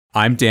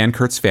I'm Dan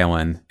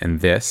Kurtz-Phelan, and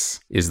this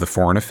is the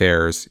Foreign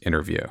Affairs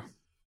Interview.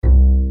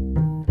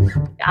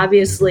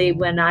 Obviously,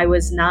 when I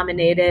was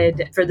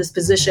nominated for this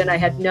position, I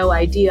had no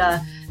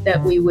idea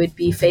that we would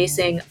be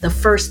facing the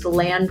first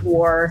land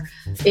war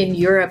in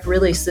Europe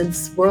really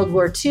since World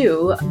War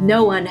II.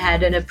 No one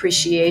had an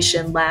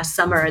appreciation last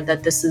summer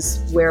that this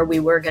is where we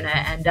were going to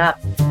end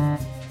up.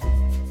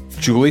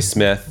 Julie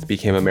Smith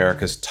became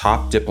America's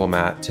top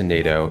diplomat to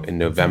NATO in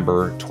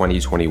November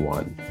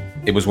 2021.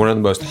 It was one of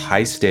the most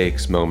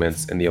high-stakes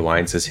moments in the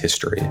alliance's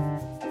history.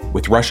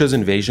 With Russia's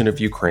invasion of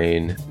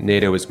Ukraine,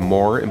 NATO is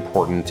more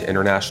important to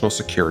international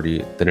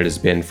security than it has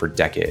been for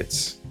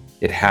decades.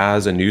 It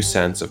has a new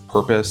sense of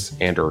purpose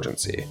and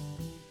urgency.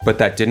 But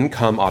that didn't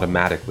come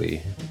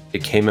automatically.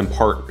 It came in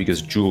part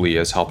because Julie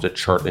has helped it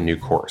chart a new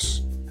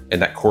course.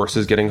 And that course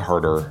is getting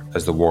harder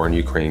as the war in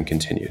Ukraine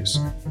continues.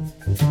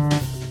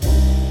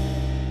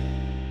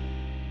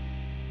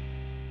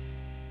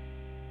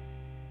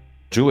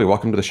 Julie,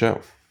 welcome to the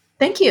show.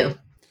 Thank you.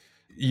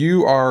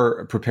 You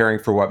are preparing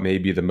for what may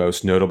be the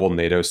most notable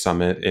NATO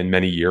summit in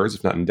many years,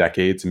 if not in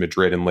decades, in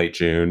Madrid in late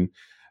June.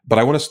 But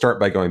I want to start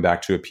by going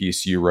back to a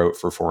piece you wrote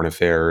for Foreign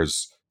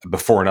Affairs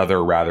before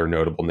another rather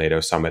notable NATO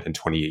summit in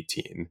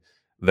 2018.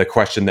 The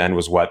question then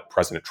was what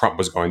President Trump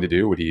was going to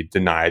do. Would he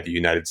deny the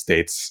United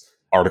States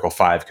Article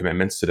 5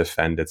 commitments to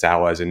defend its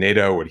allies in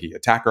NATO? Would he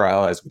attack our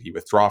allies? Would he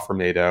withdraw from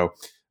NATO?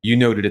 You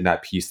noted in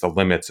that piece the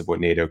limits of what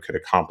NATO could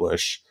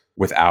accomplish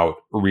without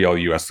real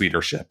U.S.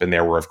 leadership. And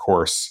there were, of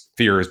course,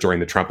 fears during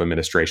the Trump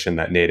administration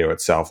that NATO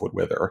itself would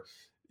wither.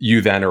 You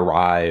then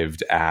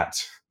arrived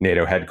at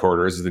NATO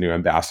headquarters as the new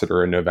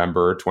ambassador in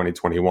November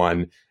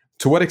 2021.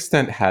 To what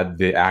extent had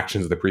the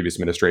actions of the previous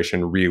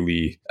administration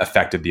really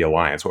affected the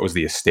alliance? What was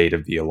the state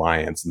of the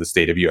alliance and the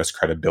state of U.S.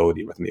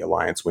 credibility within the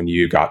alliance when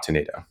you got to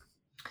NATO?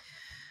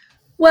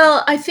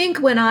 Well, I think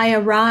when I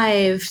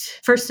arrived,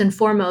 first and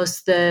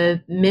foremost,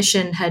 the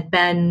mission had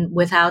been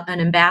without an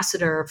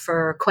ambassador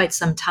for quite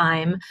some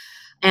time.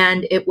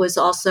 And it was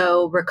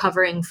also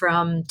recovering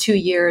from 2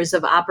 years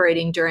of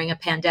operating during a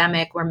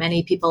pandemic where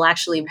many people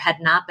actually had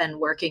not been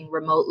working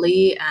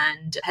remotely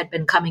and had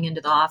been coming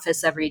into the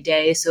office every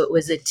day. So it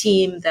was a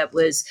team that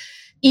was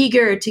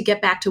eager to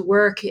get back to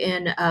work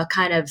in a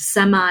kind of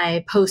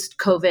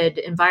semi-post-COVID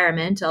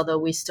environment, although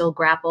we still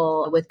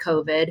grapple with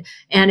COVID.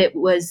 And it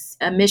was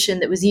a mission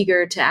that was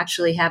eager to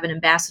actually have an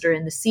ambassador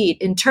in the seat.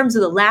 In terms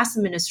of the last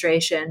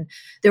administration,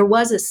 there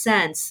was a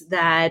sense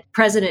that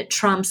President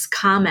Trump's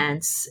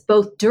comments,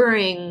 both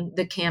during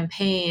the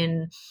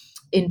campaign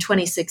in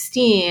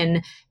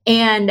 2016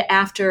 and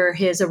after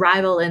his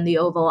arrival in the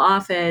Oval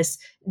Office,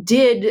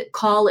 did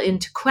call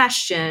into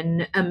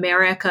question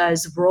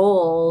America's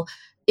role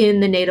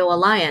in the NATO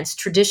alliance.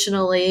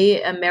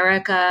 Traditionally,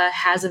 America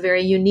has a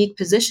very unique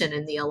position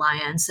in the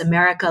alliance.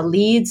 America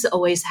leads,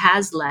 always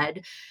has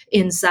led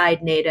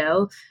inside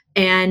NATO.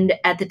 And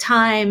at the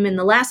time, in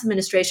the last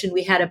administration,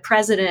 we had a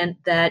president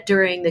that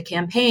during the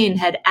campaign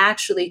had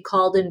actually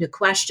called into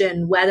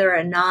question whether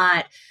or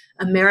not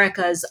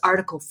America's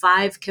Article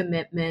 5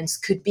 commitments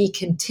could be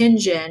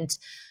contingent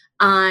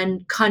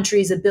on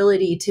countries'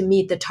 ability to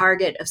meet the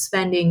target of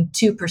spending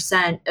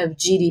 2% of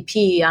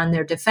GDP on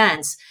their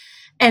defense.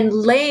 And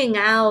laying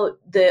out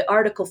the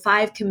Article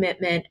 5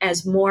 commitment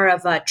as more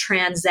of a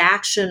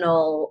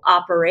transactional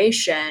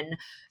operation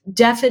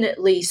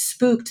definitely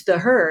spooked the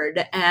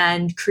herd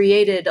and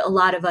created a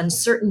lot of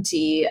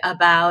uncertainty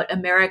about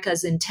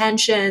America's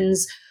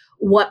intentions,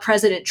 what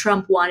President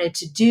Trump wanted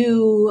to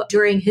do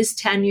during his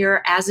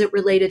tenure as it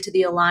related to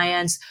the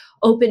alliance,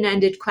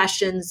 open-ended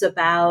questions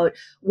about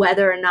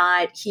whether or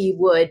not he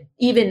would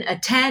even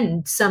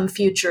attend some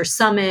future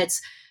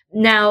summits.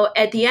 Now,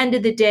 at the end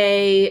of the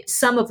day,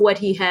 some of what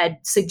he had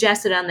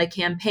suggested on the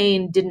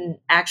campaign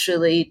didn't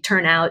actually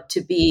turn out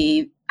to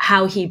be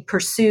how he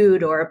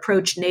pursued or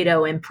approached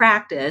NATO in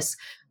practice.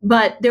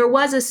 But there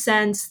was a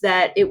sense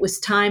that it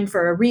was time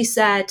for a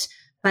reset.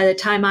 By the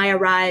time I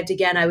arrived,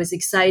 again, I was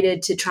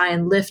excited to try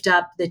and lift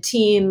up the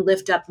team,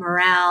 lift up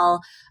morale,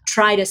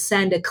 try to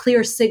send a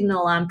clear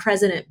signal on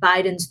President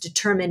Biden's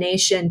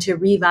determination to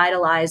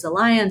revitalize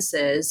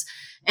alliances.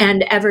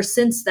 And ever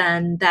since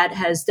then, that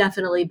has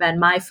definitely been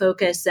my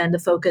focus and the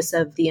focus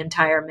of the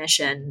entire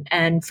mission.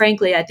 And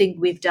frankly, I think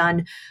we've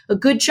done a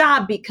good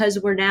job because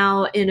we're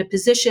now in a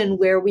position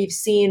where we've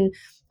seen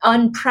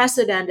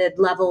unprecedented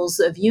levels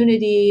of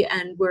unity,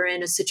 and we're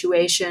in a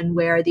situation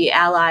where the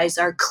allies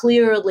are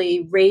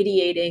clearly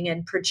radiating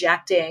and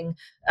projecting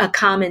a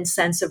common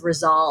sense of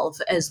resolve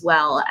as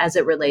well as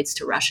it relates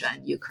to Russia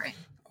and Ukraine.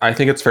 I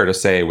think it's fair to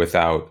say,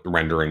 without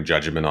rendering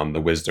judgment on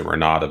the wisdom or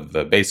not of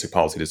the basic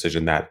policy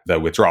decision, that the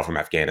withdrawal from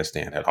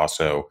Afghanistan had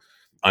also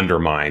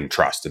undermined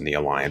trust in the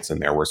alliance.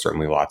 And there were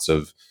certainly lots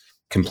of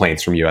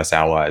complaints from U.S.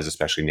 allies,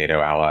 especially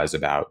NATO allies,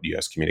 about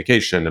U.S.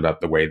 communication,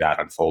 about the way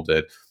that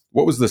unfolded.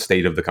 What was the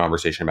state of the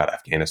conversation about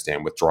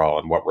Afghanistan withdrawal,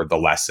 and what were the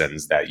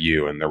lessons that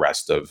you and the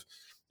rest of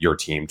your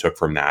team took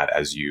from that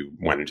as you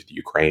went into the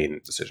Ukraine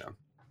decision?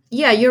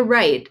 Yeah, you're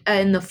right.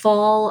 In the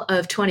fall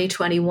of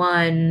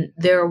 2021,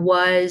 there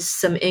was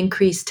some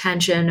increased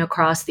tension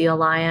across the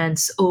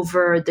alliance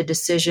over the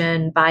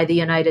decision by the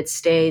United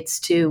States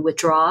to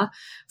withdraw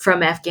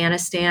from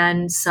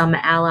Afghanistan. Some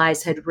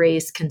allies had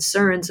raised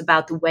concerns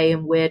about the way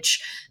in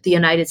which the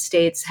United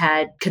States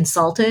had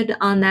consulted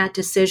on that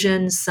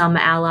decision. Some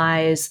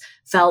allies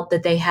felt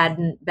that they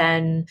hadn't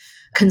been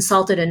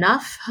consulted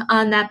enough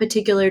on that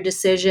particular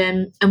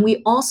decision. And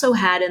we also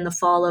had in the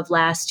fall of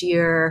last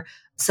year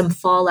some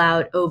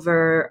fallout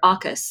over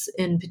AUKUS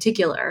in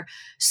particular.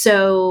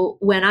 So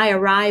when I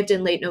arrived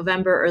in late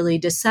November, early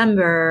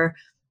December,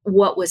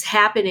 what was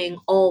happening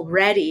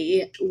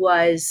already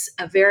was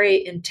a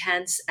very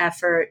intense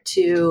effort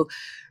to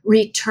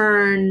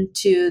return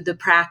to the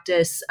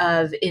practice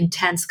of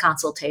intense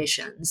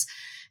consultations.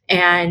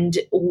 And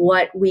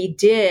what we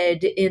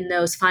did in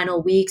those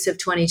final weeks of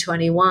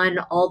 2021,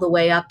 all the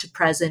way up to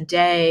present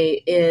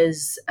day,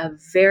 is a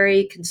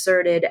very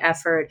concerted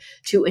effort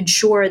to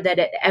ensure that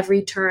at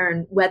every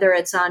turn, whether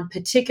it's on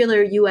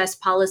particular US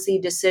policy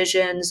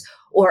decisions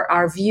or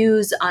our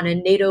views on a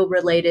NATO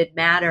related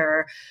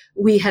matter,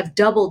 we have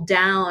doubled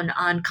down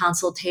on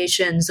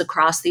consultations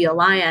across the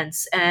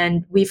alliance.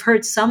 And we've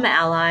heard some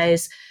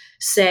allies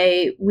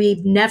say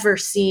we've never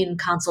seen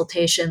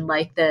consultation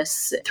like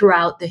this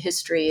throughout the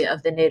history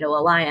of the NATO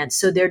alliance.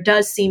 So there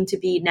does seem to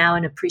be now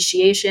an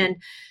appreciation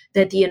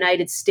that the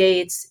United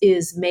States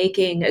is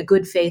making a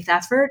good faith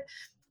effort.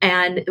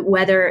 And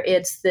whether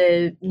it's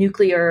the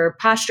nuclear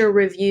posture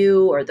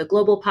review or the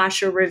global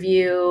posture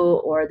review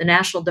or the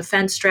national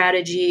defense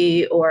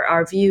strategy or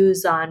our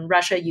views on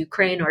Russia,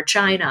 Ukraine, or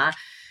China,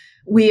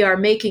 we are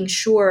making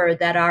sure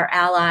that our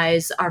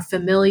allies are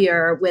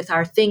familiar with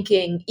our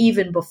thinking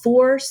even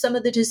before some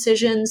of the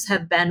decisions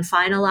have been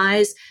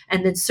finalized.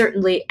 And then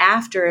certainly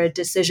after a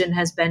decision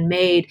has been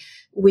made,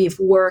 we've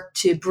worked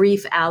to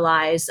brief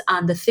allies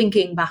on the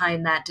thinking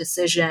behind that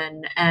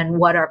decision and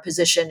what our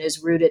position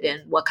is rooted in,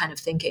 what kind of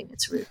thinking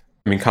it's rooted.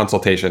 I mean,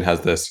 consultation has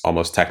this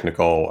almost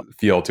technical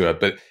feel to it,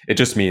 but it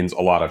just means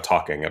a lot of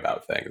talking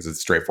about things. It's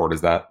straightforward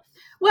as that.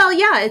 Well,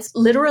 yeah, it's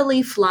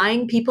literally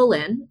flying people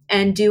in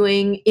and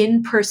doing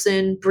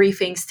in-person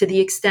briefings to the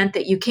extent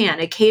that you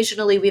can.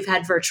 Occasionally, we've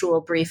had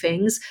virtual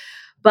briefings.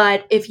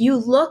 But if you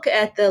look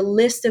at the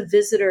list of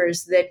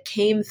visitors that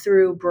came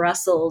through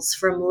Brussels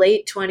from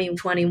late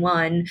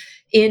 2021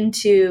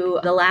 into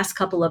the last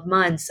couple of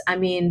months, I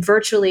mean,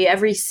 virtually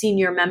every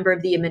senior member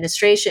of the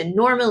administration,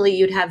 normally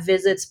you'd have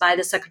visits by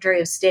the Secretary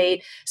of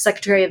State,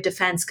 Secretary of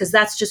Defense, because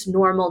that's just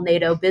normal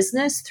NATO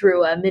business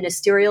through a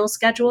ministerial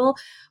schedule.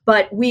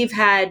 But we've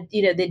had,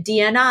 the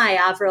DNI,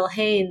 Avril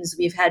Haines,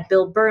 we've had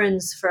Bill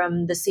Burns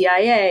from the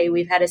CIA,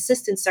 we've had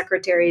assistant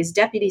secretaries,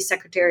 deputy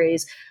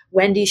secretaries,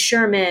 Wendy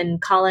Sherman,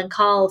 Colin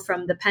Kahl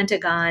from the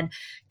Pentagon.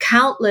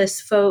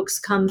 Countless folks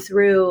come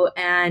through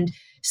and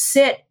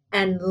sit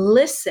and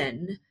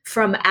listen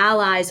from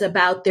allies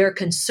about their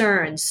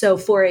concerns. So,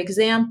 for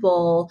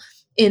example,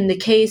 in the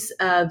case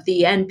of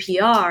the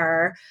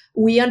NPR,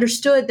 we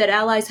understood that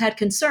allies had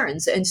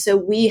concerns. And so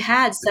we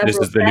had several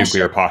This is the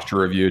nuclear posture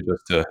review,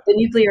 the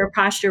nuclear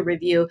posture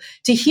review,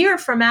 to hear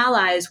from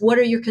allies, what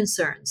are your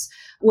concerns?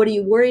 What are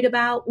you worried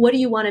about? What do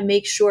you want to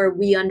make sure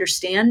we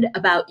understand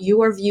about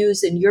your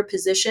views and your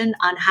position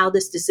on how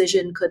this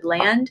decision could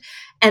land?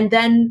 And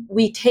then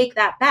we take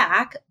that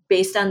back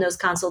based on those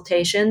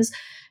consultations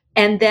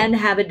and then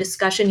have a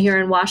discussion here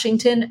in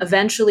Washington,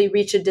 eventually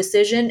reach a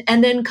decision,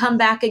 and then come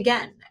back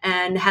again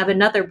and have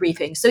another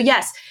briefing. So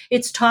yes,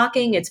 it's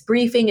talking, it's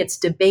briefing, it's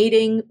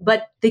debating,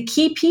 but the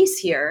key piece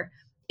here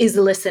is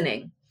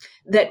listening.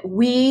 That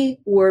we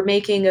were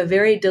making a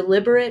very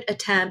deliberate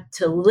attempt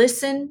to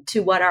listen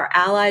to what our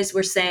allies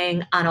were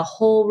saying on a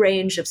whole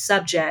range of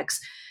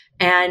subjects.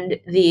 And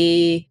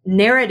the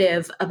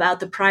narrative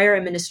about the prior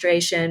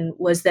administration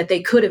was that they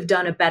could have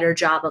done a better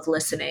job of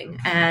listening.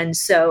 And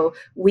so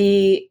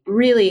we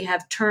really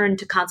have turned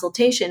to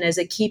consultation as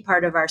a key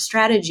part of our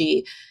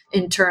strategy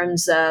in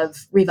terms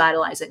of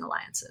revitalizing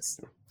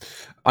alliances.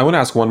 I want to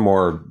ask one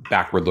more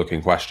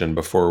backward-looking question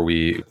before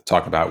we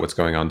talk about what's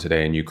going on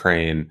today in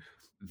Ukraine.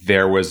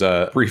 There was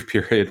a brief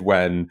period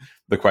when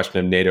the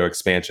question of NATO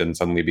expansion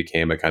suddenly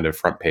became a kind of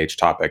front page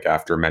topic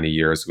after many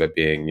years of it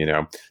being,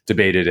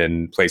 debated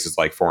in places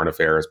like Foreign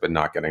Affairs, but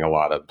not getting a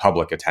lot of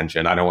public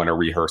attention. I don't want to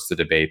rehearse the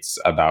debates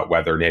about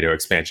whether NATO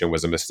expansion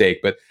was a mistake,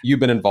 but you've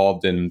been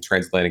involved in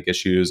transatlantic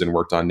issues and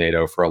worked on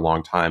NATO for a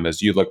long time.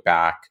 As you look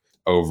back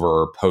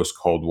over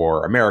post-Cold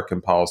War American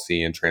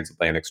policy and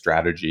transatlantic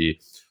strategy,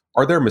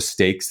 are there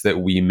mistakes that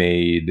we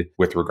made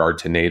with regard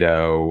to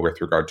NATO,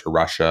 with regard to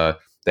Russia,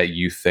 that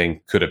you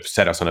think could have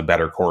set us on a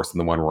better course than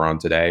the one we're on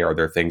today? Are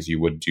there things you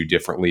would do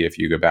differently if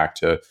you go back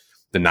to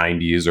the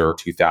 90s or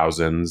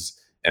 2000s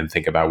and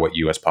think about what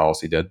U.S.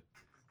 policy did?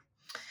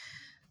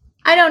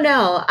 I don't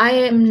know. I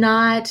am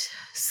not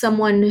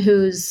someone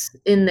who's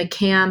in the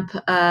camp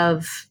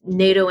of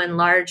NATO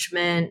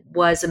enlargement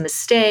was a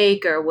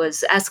mistake or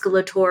was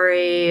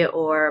escalatory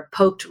or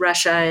poked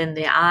Russia in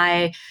the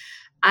eye.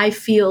 I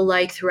feel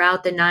like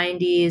throughout the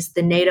 90s,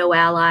 the NATO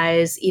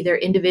allies, either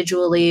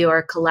individually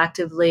or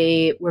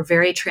collectively, were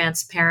very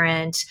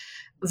transparent,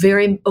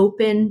 very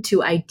open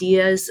to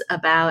ideas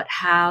about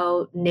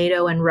how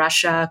NATO and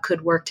Russia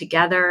could work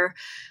together.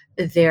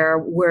 There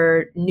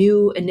were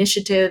new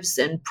initiatives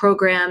and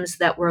programs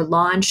that were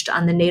launched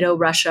on the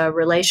NATO-Russia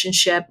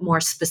relationship.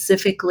 More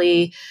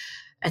specifically,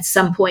 at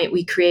some point,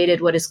 we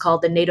created what is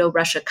called the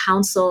NATO-Russia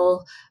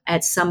Council.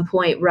 At some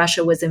point,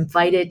 Russia was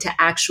invited to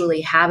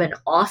actually have an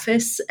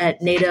office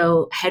at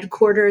NATO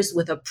headquarters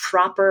with a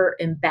proper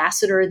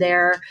ambassador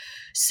there.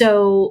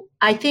 So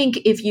I think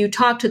if you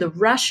talk to the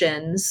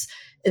Russians,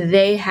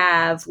 they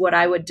have what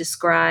I would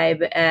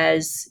describe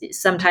as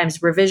sometimes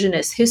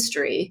revisionist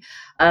history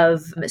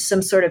of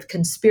some sort of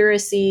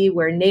conspiracy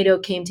where NATO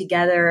came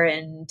together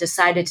and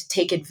decided to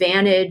take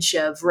advantage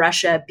of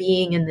Russia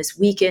being in this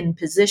weakened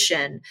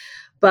position.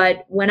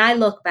 But when I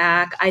look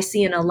back, I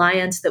see an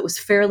alliance that was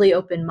fairly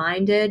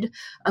open-minded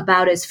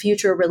about its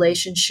future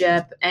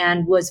relationship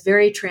and was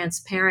very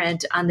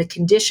transparent on the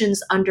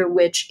conditions under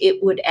which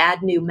it would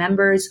add new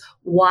members,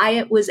 why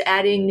it was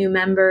adding new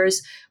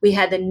members. We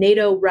had the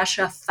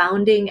NATO-Russia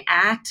Founding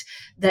Act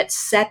that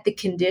set the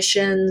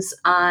conditions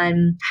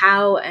on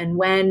how and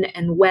when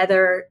and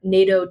whether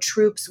NATO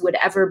troops would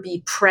ever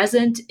be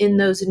present in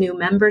those new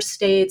member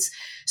states.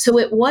 So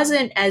it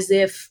wasn't as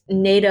if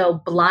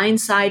NATO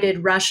blindsided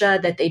Russia,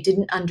 that they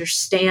didn't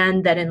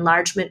understand that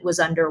enlargement was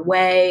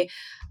underway.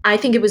 I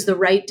think it was the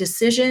right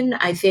decision.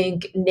 I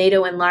think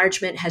NATO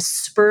enlargement has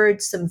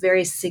spurred some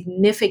very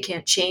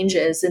significant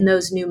changes in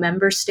those new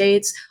member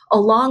states,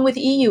 along with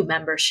EU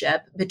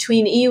membership.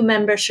 Between EU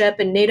membership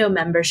and NATO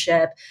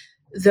membership,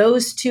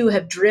 those two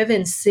have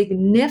driven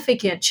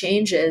significant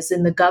changes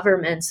in the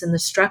governments and the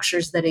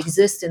structures that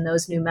exist in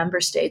those new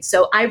member states.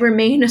 So I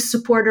remain a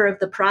supporter of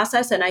the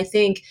process. And I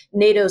think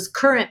NATO's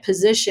current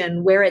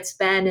position, where it's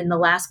been in the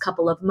last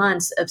couple of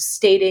months, of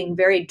stating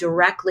very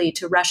directly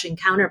to Russian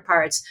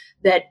counterparts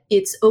that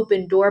its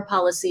open door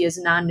policy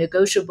is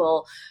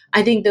non-negotiable,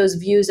 I think those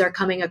views are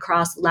coming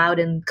across loud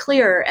and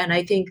clear. And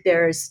I think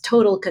there's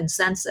total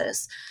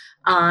consensus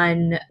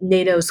on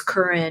NATO's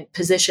current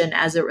position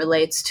as it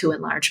relates to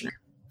enlargement.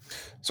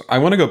 So I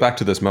want to go back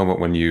to this moment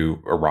when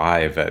you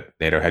arrive at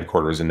NATO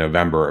headquarters in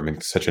November. I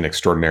mean, such an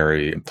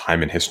extraordinary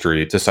time in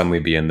history to suddenly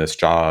be in this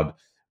job.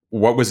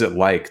 What was it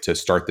like to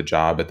start the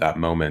job at that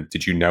moment?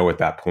 Did you know at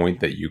that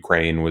point that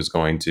Ukraine was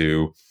going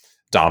to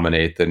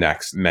dominate the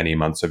next many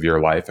months of your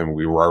life? And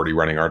we were already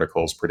running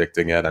articles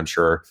predicting it. I'm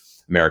sure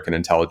American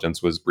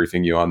intelligence was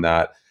briefing you on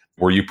that.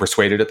 Were you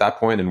persuaded at that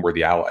point, and were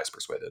the allies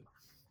persuaded?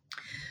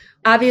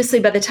 Obviously,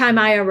 by the time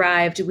I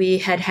arrived, we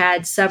had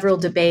had several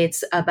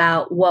debates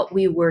about what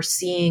we were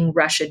seeing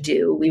Russia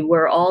do. We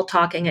were all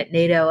talking at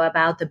NATO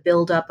about the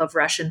buildup of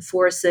Russian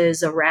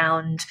forces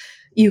around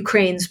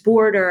Ukraine's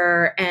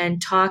border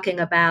and talking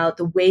about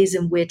the ways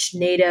in which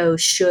NATO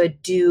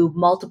should do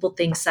multiple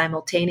things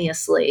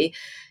simultaneously.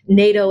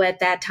 NATO at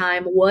that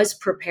time was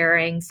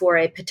preparing for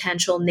a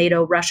potential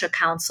NATO-Russia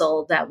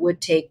Council that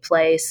would take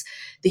place.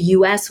 The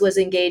U.S. was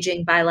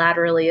engaging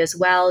bilaterally as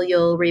well.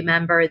 You'll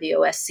remember the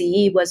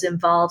OSCE was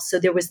involved. So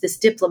there was this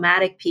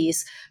diplomatic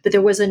piece, but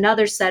there was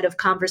another set of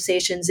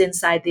conversations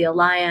inside the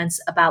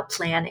alliance about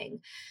planning.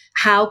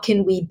 How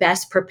can we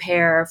best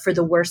prepare for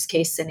the worst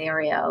case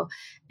scenario?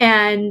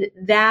 And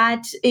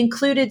that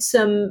included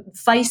some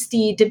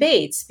feisty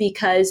debates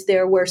because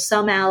there were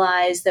some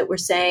allies that were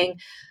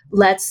saying,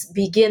 let's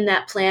begin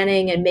that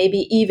planning and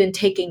maybe even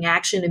taking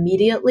action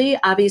immediately.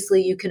 Obviously,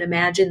 you can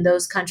imagine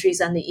those countries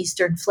on the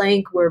eastern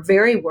flank were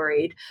very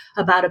worried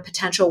about a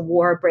potential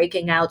war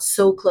breaking out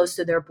so close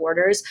to their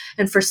borders.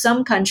 And for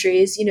some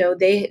countries,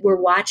 they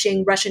were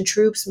watching Russian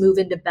troops move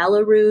into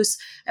Belarus.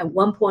 At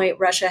one point,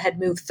 Russia had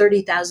moved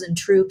 30,000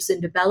 troops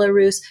into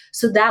Belarus.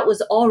 So that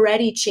was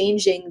already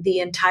changing the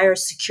entire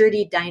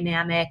security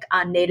dynamic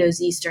on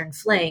NATO's eastern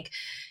flank.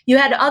 You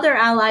had other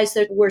allies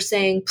that were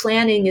saying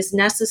planning is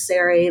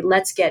necessary,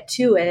 let's get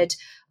to it,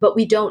 but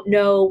we don't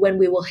know when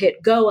we will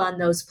hit go on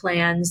those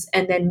plans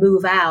and then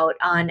move out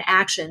on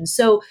action.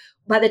 So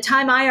by the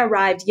time I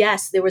arrived,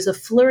 yes, there was a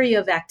flurry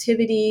of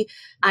activity.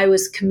 I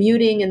was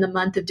commuting in the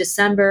month of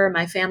December.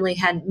 My family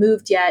hadn't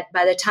moved yet.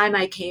 By the time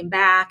I came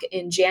back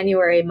in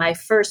January, my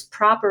first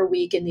proper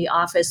week in the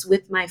office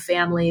with my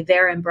family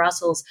there in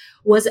Brussels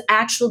was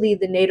actually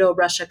the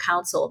NATO-Russia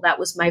Council. That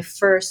was my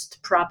first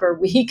proper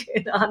week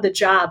on the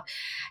job.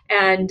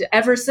 And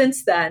ever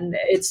since then,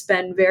 it's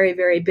been very,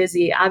 very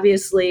busy.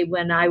 Obviously,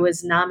 when I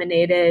was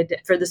nominated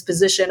for this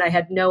position, I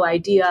had no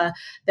idea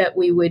that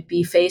we would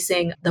be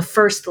facing the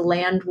first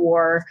land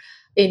war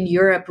in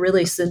Europe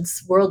really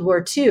since World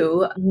War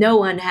II. No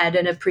one had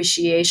an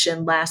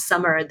appreciation last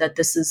summer that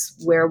this is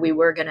where we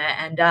were going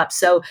to end up.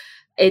 So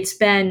it's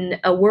been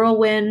a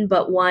whirlwind,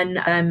 but one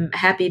I'm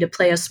happy to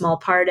play a small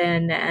part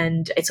in.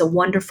 And it's a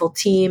wonderful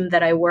team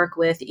that I work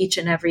with each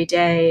and every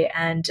day.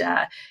 And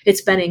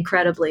it's been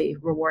incredibly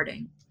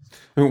rewarding.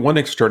 I mean, one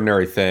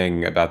extraordinary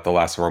thing about the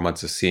last several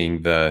months is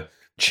seeing the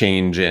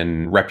change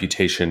in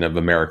reputation of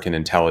American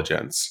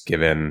intelligence,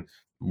 given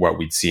what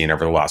we'd seen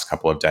over the last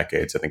couple of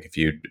decades. I think if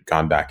you'd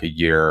gone back a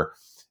year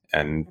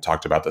and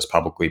talked about this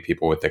publicly,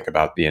 people would think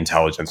about the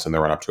intelligence in the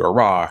run up to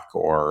Iraq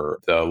or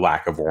the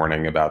lack of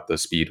warning about the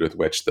speed with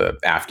which the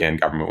Afghan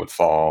government would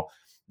fall.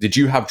 Did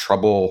you have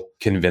trouble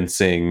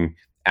convincing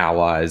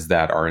allies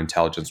that our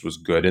intelligence was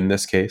good in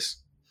this case?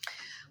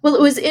 Well,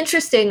 it was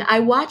interesting. I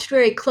watched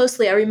very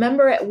closely. I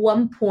remember at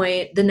one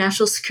point, the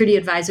National Security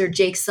Advisor,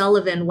 Jake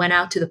Sullivan, went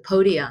out to the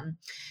podium.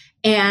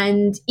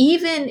 And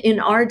even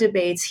in our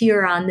debates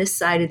here on this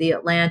side of the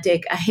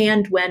Atlantic, a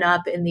hand went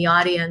up in the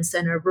audience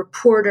and a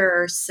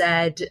reporter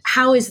said,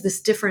 how is this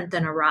different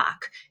than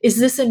Iraq? Is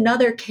this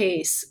another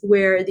case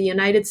where the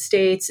United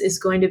States is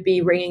going to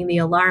be ringing the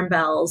alarm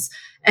bells?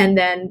 And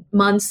then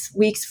months,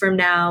 weeks from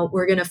now,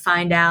 we're going to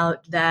find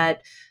out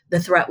that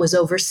the threat was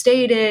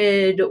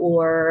overstated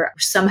or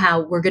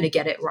somehow we're going to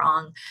get it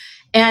wrong.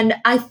 And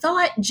I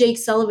thought Jake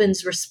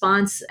Sullivan's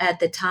response at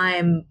the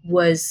time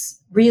was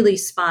really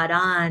spot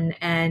on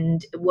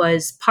and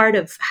was part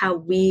of how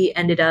we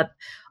ended up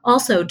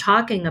also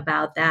talking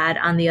about that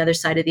on the other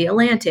side of the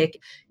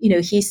Atlantic.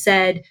 He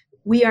said,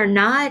 we are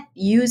not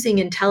using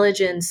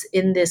intelligence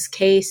in this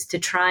case to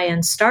try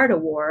and start a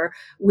war.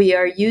 We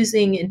are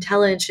using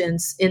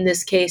intelligence in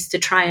this case to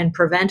try and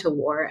prevent a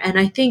war. And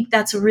I think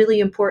that's a really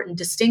important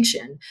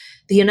distinction.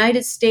 The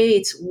United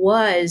States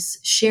was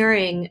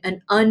sharing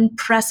an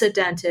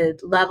unprecedented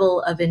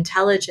level of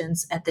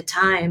intelligence at the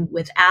time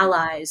with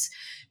allies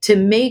to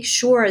make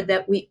sure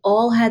that we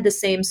all had the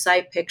same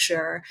sight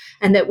picture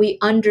and that we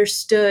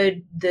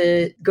understood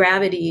the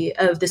gravity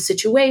of the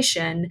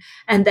situation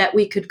and that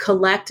we could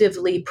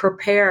collectively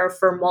prepare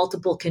for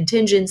multiple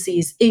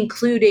contingencies,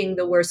 including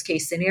the worst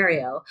case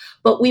scenario.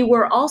 But we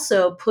were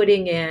also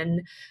putting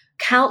in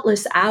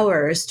countless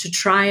hours to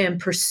try and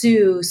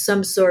pursue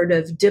some sort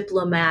of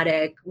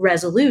diplomatic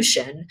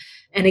resolution.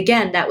 And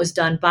again, that was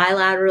done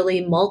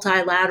bilaterally,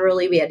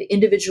 multilaterally. We had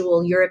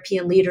individual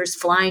European leaders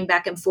flying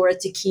back and forth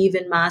to Kyiv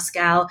and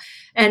Moscow.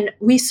 And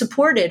we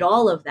supported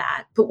all of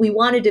that. But we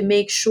wanted to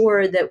make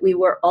sure that we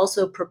were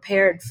also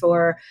prepared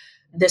for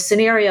the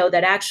scenario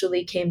that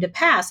actually came to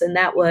pass. And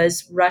that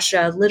was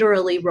Russia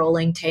literally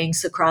rolling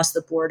tanks across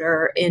the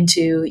border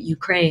into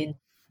Ukraine.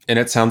 And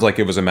it sounds like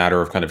it was a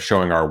matter of kind of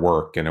showing our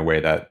work in a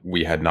way that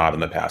we had not in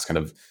the past, kind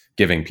of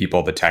giving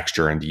people the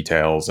texture and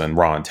details and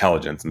raw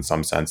intelligence in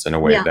some sense in a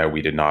way that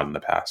we did not in the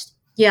past.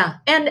 Yeah.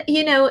 And,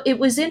 it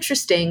was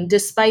interesting,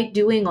 despite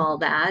doing all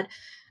that,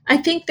 I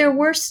think there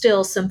were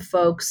still some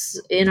folks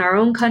in our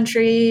own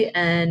country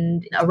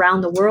and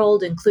around the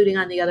world, including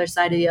on the other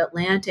side of the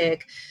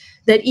Atlantic,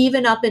 that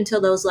even up until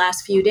those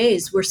last few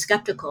days were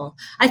skeptical.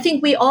 I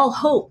think we all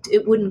hoped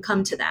it wouldn't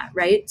come to that,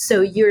 right?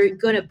 So you're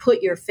going to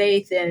put your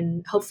faith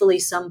in hopefully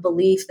some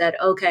belief that,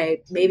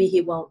 okay, maybe he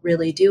won't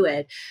really do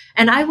it.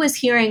 And I was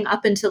hearing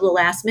up until the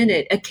last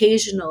minute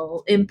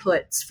occasional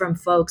inputs from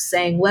folks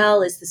saying,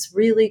 well, is this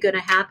really going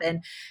to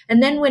happen?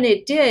 And then when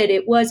it did,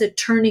 it was a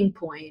turning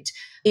point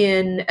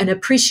in an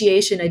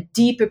appreciation, a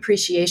deep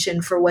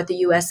appreciation for what the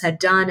U.S. had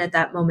done at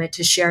that moment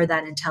to share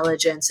that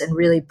intelligence and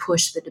really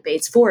push the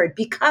debates forward.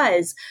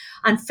 Because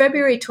on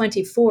February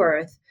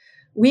 24th,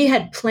 we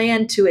had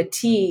planned to a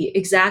T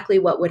exactly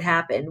what would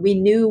happen. We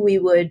knew we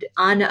would,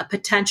 on a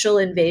potential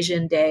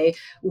invasion day,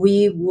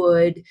 we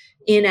would,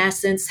 in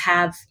essence,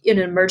 have an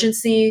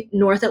emergency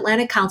North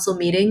Atlantic Council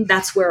meeting.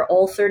 That's where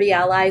all 30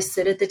 allies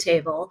sit at the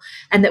table,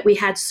 and that we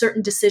had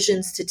certain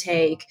decisions to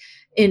take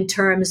in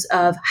terms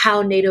of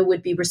how NATO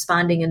would be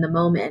responding in the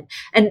moment.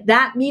 And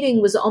that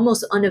meeting was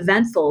almost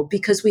uneventful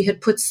because we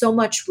had put so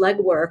much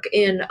legwork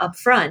in up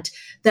front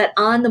that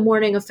on the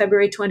morning of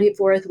February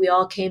 24th, we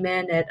all came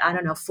in at,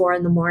 4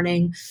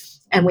 a.m.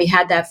 and we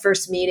had that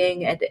first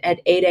meeting at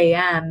 8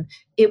 a.m.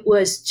 It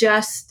was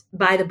just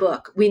by the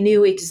book. We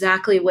knew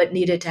exactly what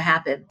needed to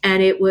happen.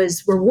 And it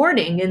was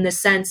rewarding in the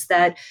sense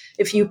that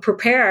if you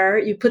prepare,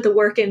 you put the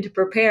work in to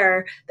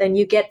prepare, then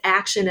you get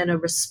action and a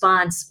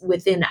response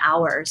within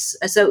hours.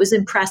 So it was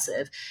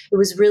impressive. It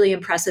was really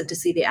impressive to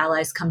see the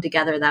allies come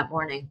together that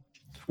morning.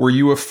 Were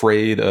you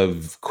afraid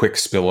of quick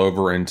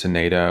spillover into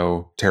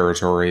NATO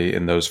territory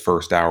in those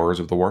first hours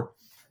of the war?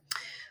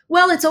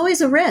 Well, it's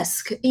always a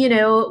risk.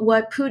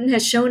 What Putin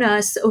has shown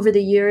us over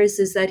the years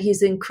is that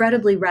he's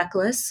incredibly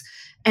reckless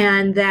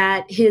and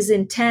that his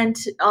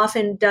intent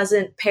often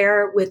doesn't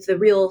pair with the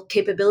real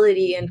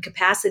capability and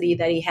capacity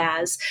that he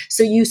has.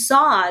 So you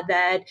saw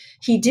that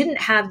he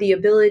didn't have the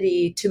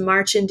ability to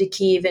march into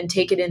Kyiv and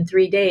take it in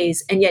 3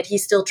 days, and yet he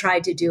still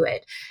tried to do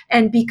it.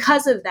 And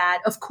because of that,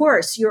 of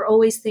course, you're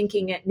always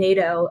thinking at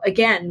NATO,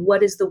 again,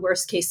 what is the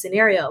worst case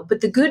scenario?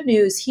 But the good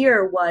news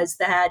here was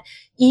that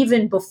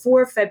even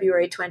before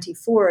February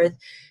 24th,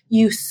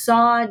 you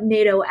saw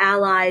NATO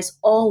allies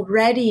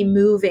already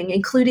moving,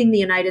 including the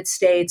United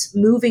States,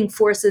 moving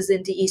forces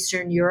into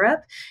Eastern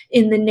Europe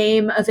in the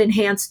name of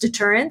enhanced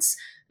deterrence.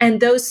 And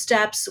those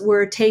steps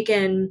were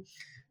taken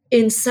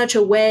in such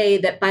a way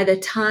that by the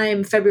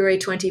time February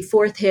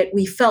 24th hit,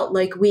 we felt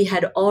like we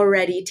had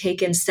already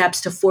taken steps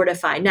to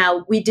fortify.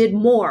 Now, we did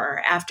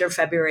more after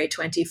February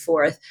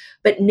 24th,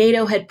 but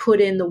NATO had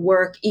put in the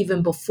work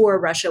even before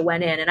Russia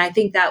went in. And I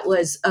think that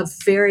was a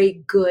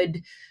very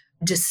good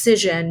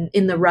decision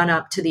in the run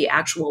up to the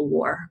actual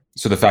war.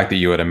 So the fact that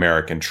you had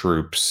American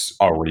troops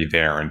already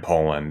there in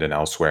Poland and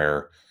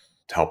elsewhere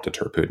to help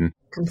deter Putin.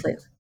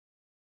 Completely.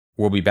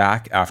 We'll be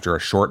back after a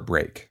short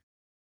break.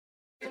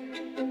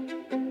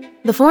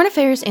 The Foreign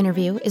Affairs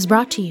interview is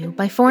brought to you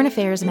by Foreign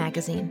Affairs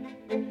Magazine.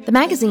 The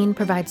magazine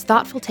provides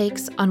thoughtful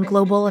takes on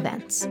global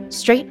events,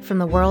 straight from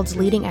the world's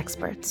leading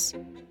experts.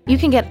 You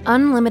can get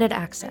unlimited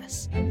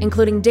access,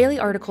 including daily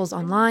articles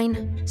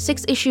online,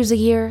 6 issues a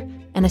year,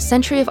 and a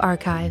century of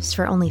archives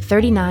for only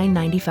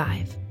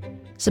 $39.95.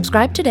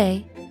 Subscribe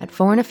today at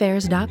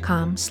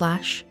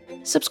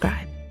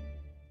foreignaffairs.com/subscribe.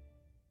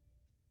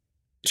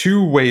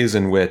 Two ways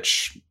in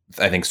which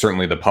I think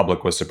certainly the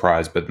public was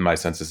surprised, but my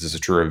sense is this is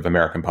true of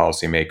American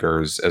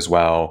policymakers as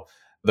well.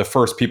 The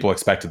first, people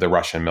expected the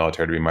Russian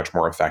military to be much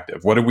more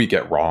effective. What did we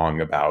get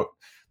wrong about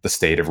the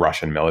state of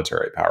Russian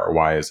military power?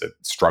 Why has it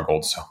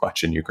struggled so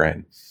much in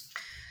Ukraine?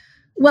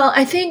 Well,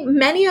 I think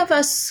many of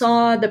us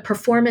saw the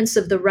performance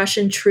of the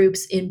Russian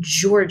troops in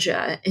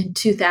Georgia in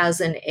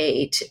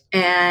 2008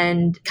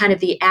 and kind of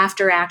the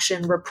after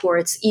action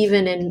reports,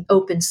 even in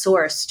open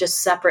source,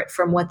 just separate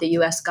from what the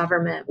US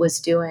government was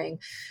doing.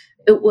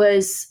 It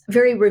was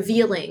very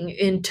revealing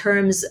in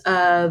terms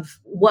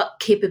of what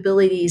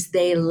capabilities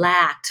they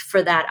lacked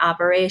for that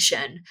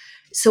operation.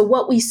 So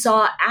what we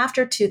saw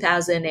after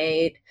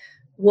 2008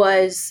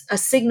 was a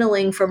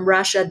signaling from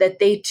Russia that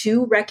they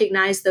too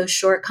recognized those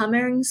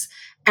shortcomings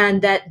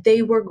and that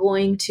they were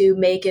going to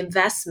make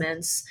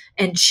investments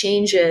and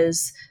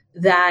changes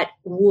that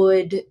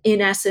would,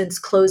 in essence,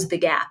 close the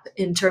gap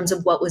in terms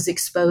of what was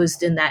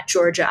exposed in that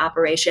Georgia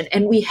operation.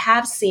 And we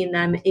have seen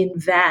them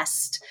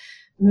invest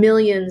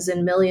millions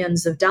and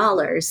millions of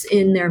dollars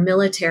in their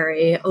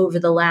military over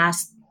the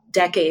last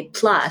decade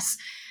plus.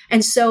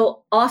 And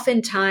so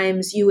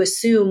oftentimes you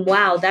assume,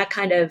 wow, that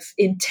kind of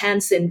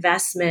intense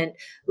investment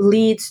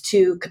leads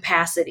to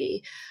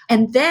capacity.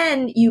 And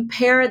then you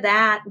pair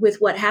that with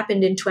what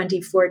happened in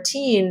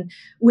 2014,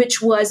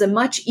 which was a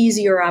much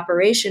easier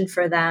operation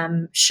for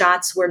them.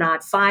 Shots were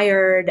not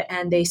fired,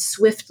 and they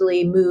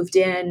swiftly moved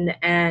in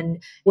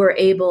and were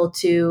able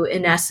to,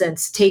 in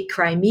essence, take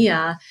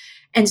Crimea.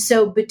 And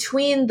so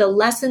between the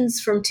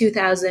lessons from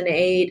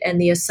 2008 and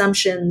the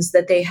assumptions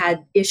that they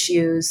had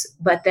issues,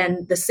 but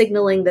then the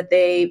signaling that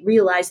they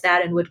realized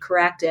that and would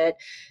correct it,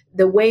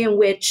 the way in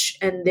which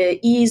and the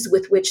ease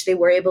with which they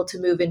were able to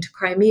move into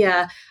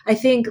Crimea, I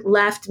think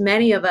left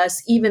many of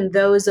us, even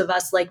those of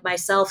us like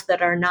myself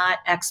that are not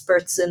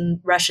experts in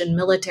Russian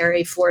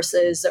military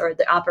forces or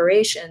the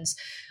operations,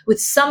 with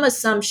some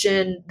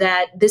assumption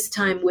that this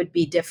time would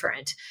be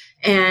different.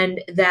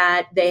 And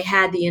that they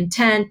had the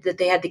intent, that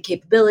they had the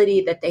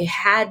capability, that they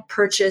had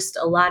purchased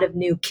a lot of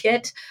new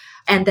kit,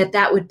 and that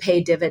that would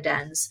pay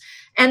dividends.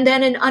 And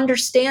then an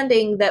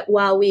understanding that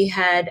while we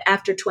had,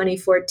 after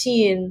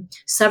 2014,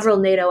 several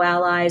NATO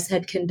allies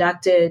had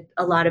conducted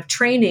a lot of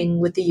training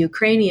with the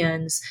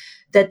Ukrainians,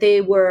 that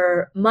they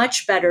were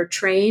much better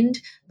trained,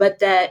 but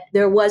that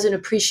there was an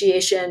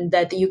appreciation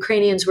that the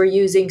Ukrainians were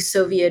using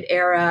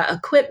Soviet-era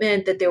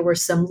equipment, that there were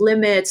some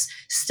limits,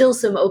 still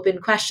some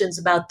open questions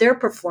about their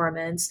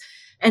performance.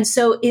 And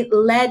so it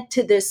led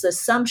to this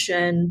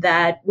assumption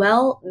that,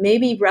 well,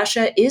 maybe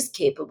Russia is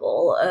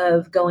capable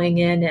of going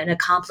in and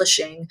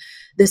accomplishing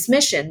this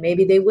mission.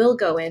 Maybe they will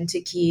go into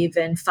Kyiv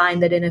and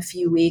find that in a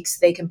few weeks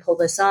they can pull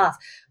this off.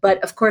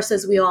 But of course,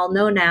 as we all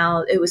know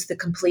now, it was the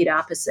complete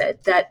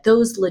opposite, that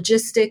those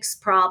logistics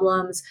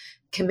problems,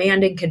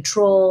 command and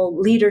control,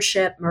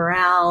 leadership,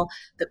 morale,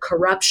 the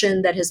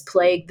corruption that has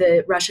plagued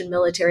the Russian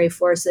military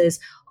forces,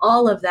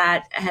 all of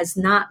that has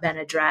not been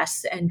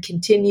addressed and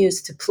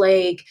continues to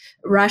plague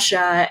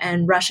Russia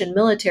and Russian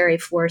military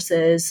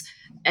forces,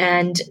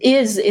 and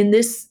is in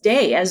this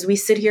day, as we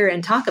sit here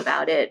and talk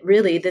about it,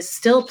 really, this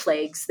still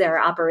plagues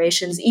their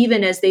operations,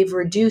 even as they've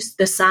reduced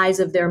the size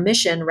of their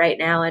mission right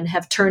now and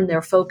have turned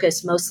their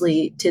focus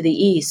mostly to the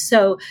east.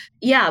 So,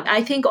 yeah,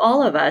 I think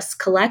all of us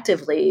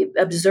collectively,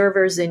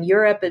 observers in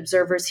Europe,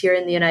 observers here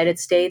in the United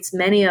States,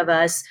 many of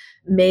us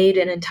made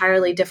an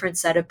entirely different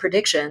set of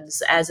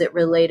predictions as it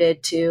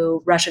related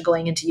to Russia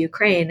going into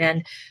Ukraine.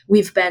 And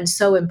we've been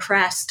so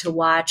impressed to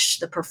watch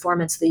the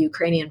performance of the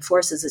Ukrainian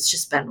forces. It's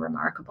just been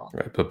remarkable.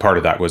 Right. But part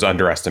of that was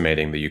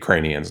underestimating the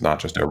Ukrainians, not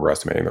just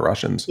overestimating the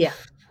Russians. Yeah.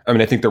 I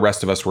mean, I think the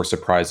rest of us were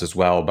surprised as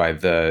well by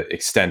the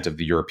extent of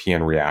the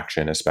European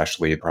reaction,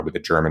 especially probably the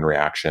German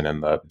reaction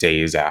in the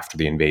days after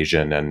the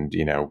invasion. And,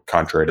 you know,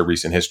 contrary to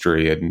recent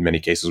history, in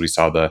many cases, we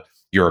saw the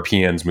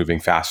Europeans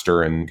moving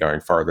faster and going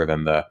farther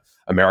than the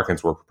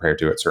Americans were prepared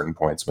to at certain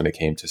points when it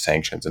came to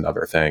sanctions and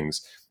other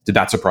things. Did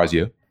that surprise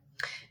you?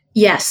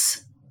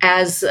 Yes.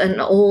 As an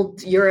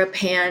old Europe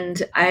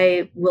hand,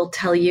 I will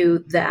tell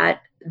you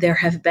that there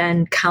have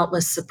been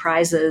countless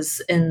surprises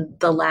in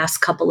the last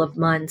couple of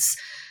months.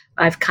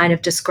 I've kind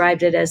of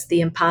described it as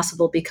the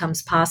impossible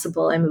becomes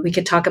possible. I mean, we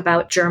could talk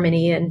about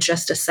Germany in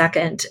just a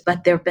second,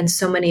 but there have been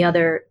so many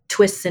other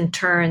twists and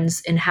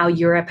turns in how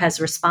Europe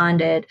has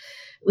responded.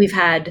 We've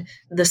had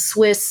the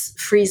Swiss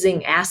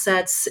freezing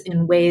assets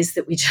in ways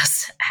that we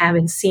just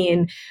haven't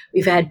seen.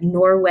 We've had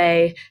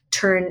Norway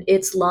turn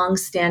its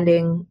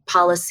longstanding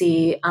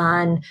policy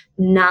on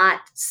not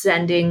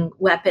sending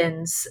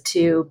weapons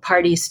to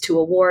parties to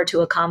a war,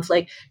 to a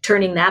conflict,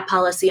 turning that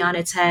policy on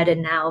its head.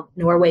 And now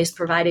Norway's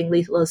providing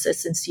lethal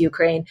assistance to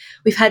Ukraine.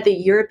 We've had the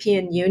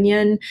European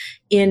Union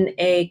in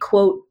a,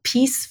 quote,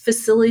 peace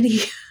facility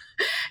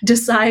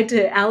decide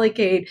to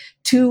allocate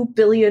 $2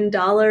 billion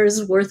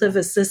worth of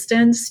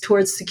assistance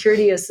towards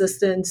security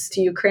assistance to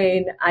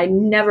Ukraine. I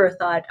never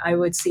thought I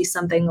would see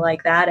something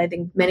like that. I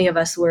think many of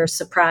us were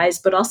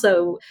surprised, but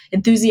also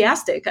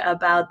enthusiastic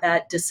about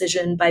that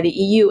decision by the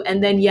EU.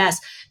 And then, yes,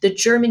 the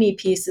Germany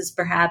piece is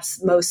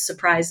perhaps most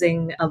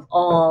surprising of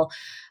all.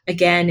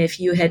 Again, if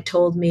you had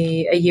told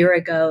me a year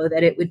ago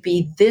that it would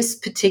be this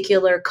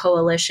particular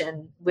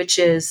coalition, which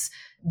is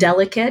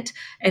delicate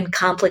and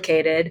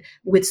complicated,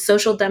 with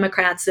social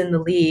democrats in the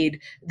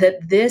lead,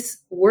 that this,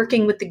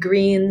 working with the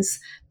Greens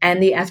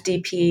and the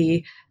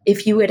FDP,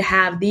 if you would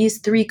have these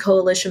three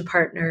coalition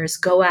partners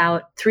go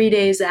out 3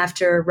 days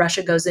after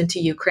Russia goes into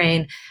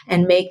Ukraine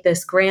and make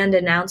this grand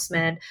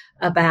announcement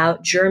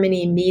about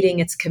Germany meeting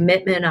its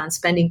commitment on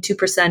spending 2%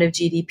 of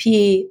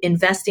GDP,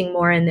 investing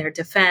more in their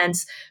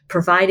defense,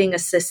 providing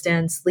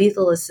assistance,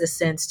 lethal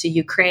assistance to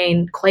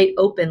Ukraine quite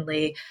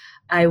openly,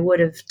 I would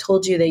have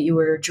told you that you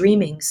were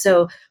dreaming.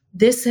 So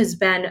this has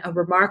been a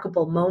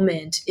remarkable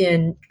moment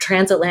in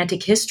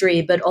transatlantic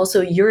history, but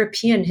also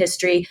European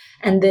history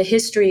and the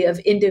history of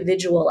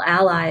individual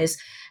allies.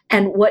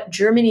 And what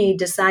Germany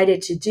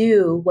decided to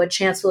do, what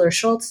Chancellor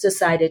Scholz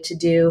decided to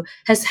do,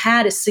 has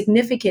had a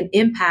significant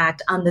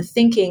impact on the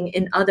thinking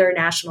in other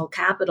national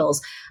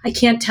capitals. I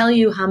can't tell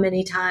you how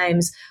many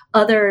times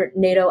other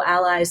NATO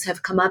allies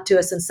have come up to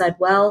us and said,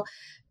 well,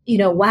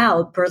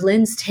 wow,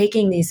 Berlin's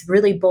taking these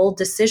really bold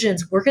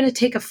decisions. We're going to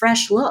take a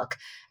fresh look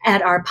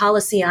at our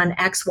policy on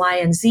X, Y,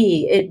 and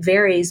Z. It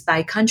varies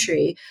by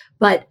country,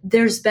 but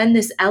there's been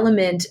this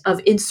element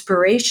of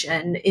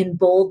inspiration in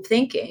bold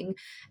thinking.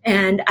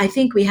 And I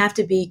think we have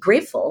to be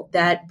grateful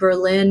that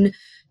Berlin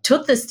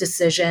took this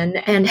decision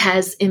and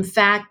has, in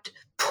fact,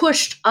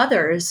 pushed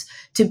others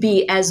to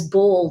be as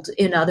bold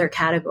in other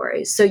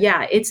categories. So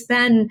yeah, it's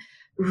been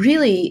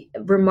really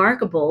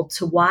remarkable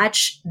to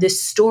watch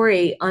this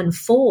story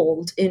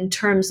unfold in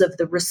terms of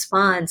the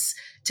response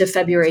to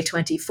February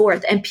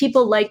 24th. And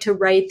people like to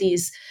write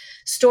these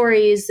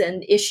stories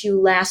and issue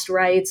last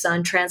rites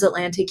on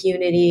transatlantic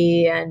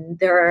unity. And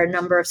there are a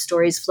number of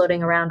stories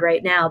floating around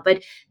right now,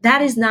 but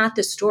that is not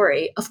the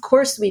story. Of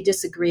course, we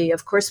disagree.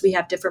 Of course, we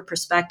have different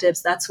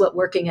perspectives. That's what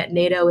working at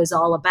NATO is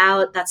all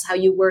about. That's how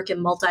you work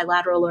in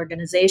multilateral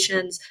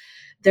organizations.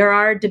 There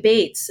are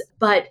debates,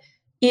 but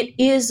it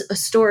is a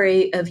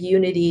story of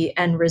unity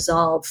and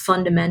resolve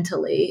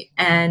fundamentally.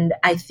 And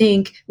I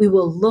think we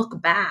will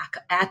look back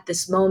at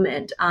this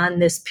moment on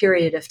this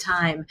period of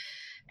time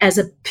as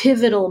a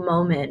pivotal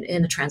moment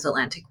in the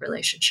transatlantic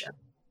relationship.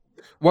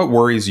 What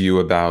worries you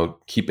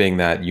about keeping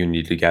that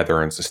unity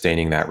together and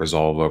sustaining that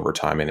resolve over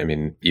time? And I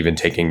mean, even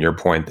taking your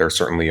point, there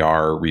certainly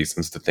are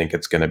reasons to think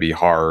it's going to be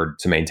hard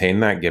to maintain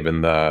that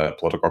given the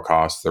political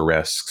costs, the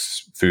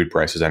risks, food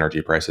prices,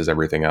 energy prices,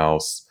 everything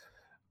else.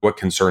 What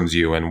concerns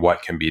you and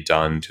what can be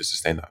done to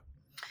sustain that?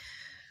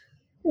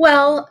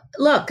 Well,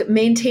 look,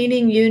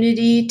 maintaining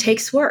unity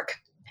takes work.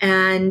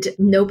 And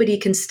nobody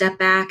can step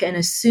back and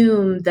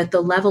assume that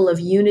the level of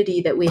unity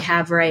that we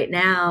have right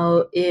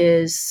now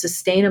is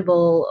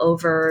sustainable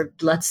over,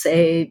 let's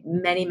say,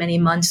 many, many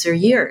months or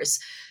years.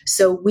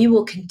 So we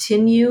will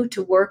continue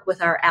to work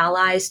with our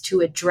allies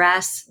to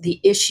address the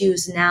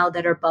issues now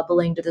that are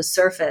bubbling to the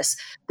surface.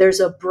 There's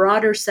a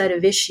broader set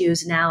of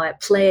issues now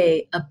at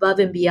play above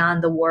and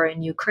beyond the war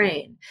in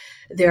Ukraine.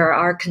 There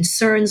are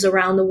concerns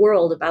around the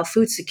world about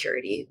food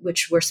security,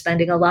 which we're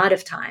spending a lot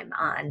of time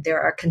on.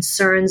 There are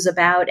concerns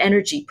about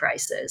energy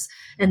prices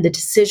and the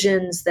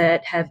decisions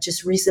that have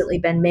just recently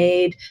been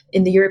made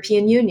in the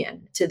European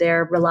Union to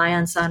their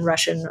reliance on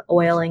Russian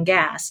oil and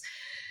gas.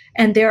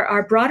 And there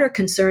are broader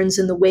concerns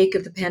in the wake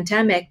of the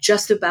pandemic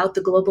just about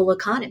the global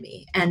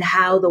economy and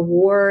how the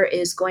war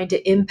is going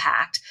to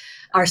impact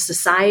our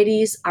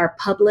societies, our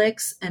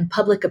publics, and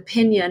public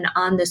opinion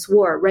on this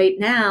war. Right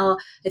now,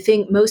 I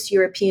think most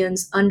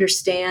Europeans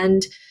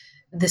understand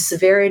the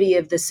severity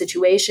of the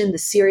situation, the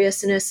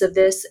seriousness of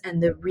this,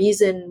 and the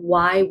reason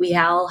why we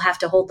all have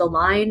to hold the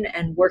line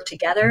and work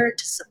together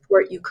to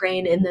support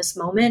Ukraine in this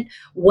moment,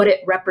 what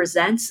it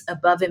represents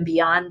above and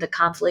beyond the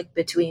conflict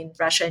between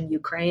Russia and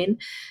Ukraine,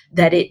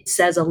 that it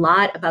says a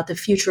lot about the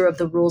future of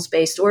the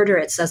rules-based order.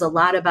 It says a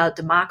lot about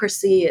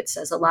democracy. It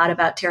says a lot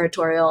about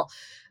territorial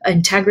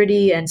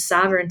integrity and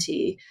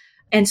sovereignty.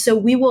 And so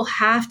we will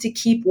have to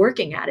keep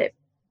working at it.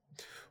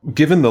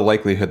 Given the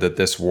likelihood that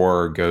this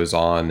war goes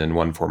on in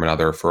one form or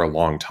another for a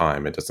long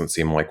time, it doesn't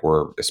seem like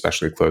we're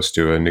especially close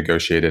to a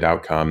negotiated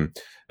outcome.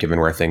 Given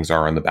where things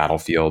are on the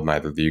battlefield,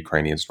 neither the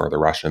Ukrainians nor the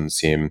Russians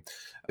seem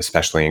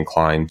especially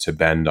inclined to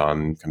bend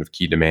on kind of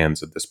key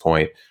demands at this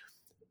point.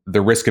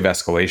 The risk of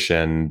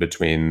escalation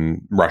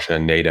between Russia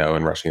and NATO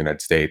and Russia and the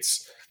United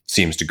States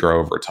seems to grow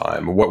over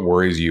time. What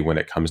worries you when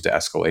it comes to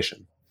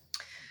escalation?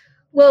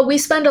 Well, we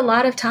spend a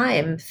lot of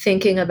time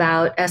thinking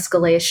about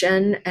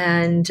escalation,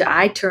 and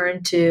I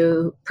turn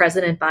to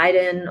President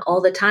Biden all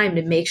the time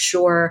to make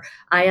sure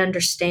I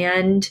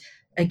understand,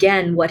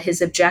 again, what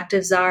his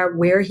objectives are,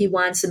 where he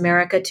wants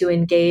America to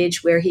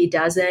engage, where he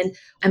doesn't.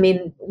 I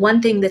mean,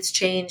 one thing that's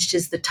changed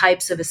is the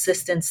types of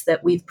assistance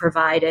that we've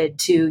provided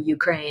to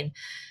Ukraine.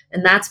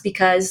 And that's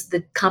because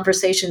the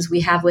conversations we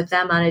have with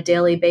them on a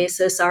daily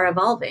basis are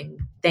evolving,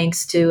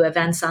 thanks to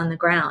events on the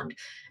ground.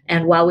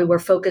 And while we were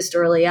focused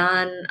early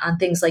on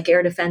things like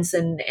air defense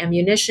and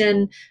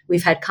ammunition,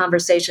 we've had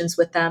conversations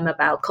with them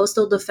about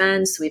coastal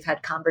defense. We've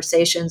had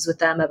conversations with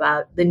them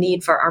about the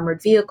need for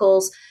armored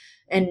vehicles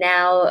and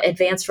now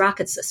advanced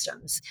rocket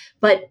systems.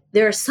 But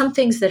there are some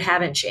things that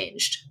haven't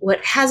changed.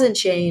 What hasn't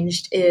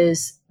changed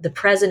is the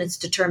president's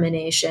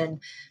determination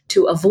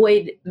to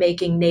avoid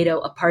making NATO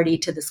a party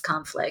to this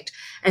conflict.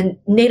 And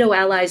NATO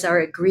allies are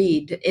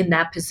agreed in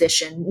that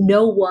position.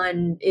 No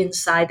one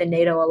inside the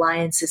NATO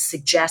alliance is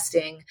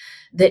suggesting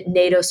that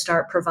NATO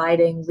start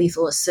providing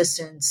lethal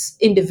assistance.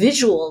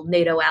 Individual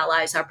NATO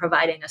allies are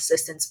providing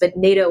assistance, but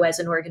NATO as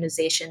an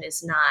organization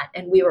is not.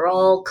 And we were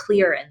all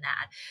clear in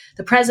that.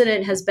 The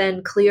president has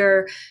been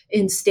clear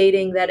in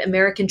stating that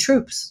American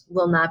troops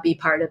will not be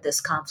part of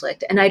this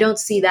conflict. And I don't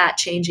see that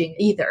changing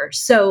either.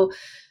 So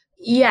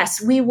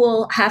yes, we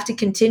will have to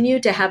continue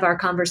to have our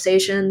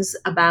conversations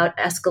about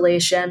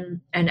escalation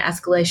and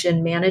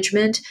escalation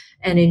management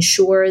and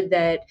ensure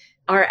that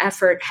our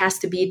effort has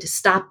to be to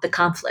stop the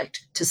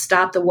conflict, to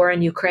stop the war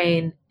in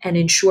Ukraine and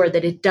ensure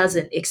that it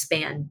doesn't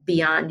expand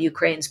beyond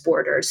Ukraine's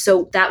borders.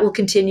 So that will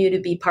continue to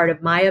be part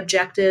of my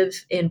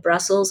objective in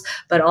Brussels,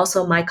 but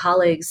also my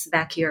colleagues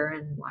back here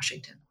in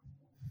Washington.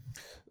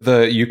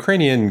 The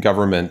Ukrainian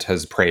government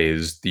has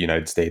praised the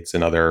United States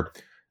and other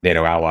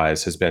NATO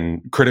allies, has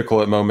been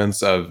critical at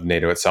moments of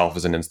NATO itself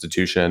as an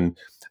institution.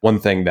 One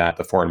thing that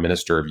the foreign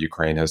minister of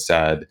Ukraine has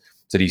said is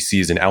that he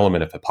sees an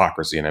element of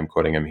hypocrisy, and I'm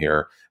quoting him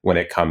here, when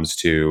it comes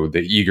to the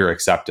eager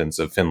acceptance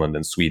of Finland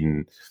and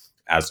Sweden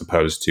as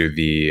opposed to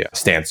the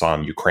stance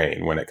on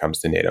Ukraine when it comes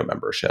to NATO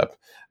membership.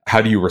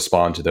 How do you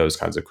respond to those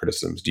kinds of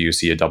criticisms? Do you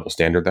see a double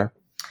standard there?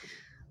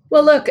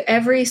 Well, look,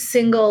 every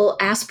single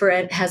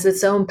aspirant has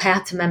its own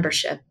path to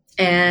membership.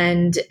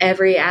 And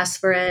every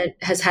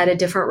aspirant has had a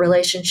different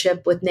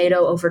relationship with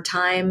NATO over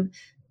time.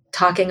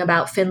 Talking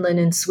about Finland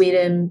and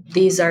Sweden,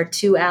 these are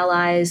two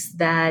allies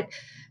that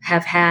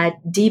have had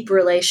deep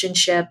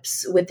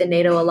relationships with the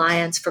NATO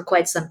alliance for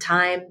quite some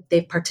time.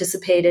 They've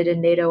participated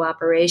in NATO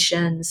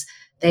operations.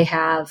 They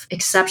have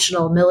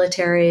exceptional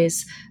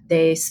militaries.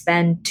 They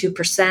spend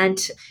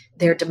 2%.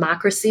 They're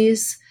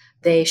democracies.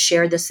 They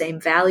share the same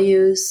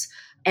values.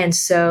 And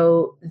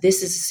so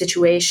this is a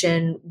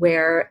situation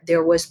where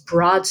there was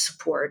broad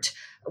support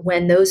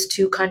when those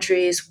two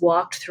countries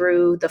walked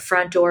through the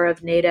front door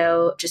of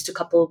NATO just a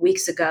couple of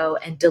weeks ago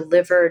and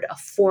delivered a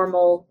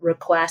formal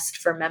request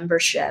for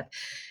membership.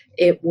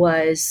 It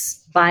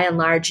was by and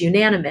large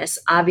unanimous.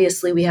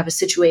 Obviously, we have a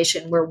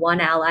situation where one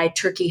ally,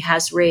 Turkey,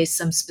 has raised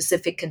some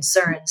specific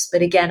concerns.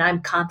 But again,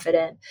 I'm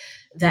confident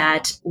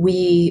that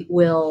we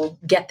will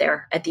get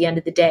there at the end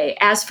of the day.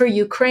 As for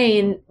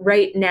Ukraine,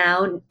 right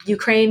now,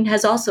 Ukraine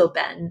has also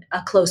been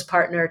a close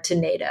partner to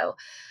NATO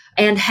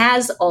and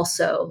has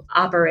also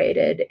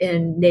operated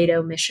in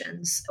NATO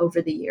missions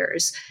over the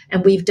years.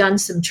 And we've done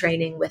some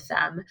training with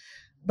them.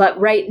 But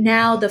right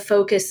now, the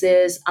focus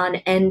is on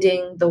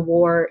ending the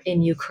war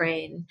in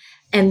Ukraine.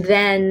 And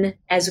then,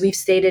 as we've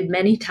stated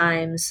many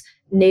times,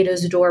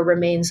 NATO's door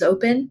remains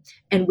open,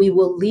 and we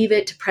will leave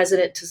it to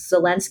President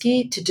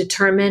Zelensky to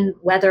determine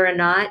whether or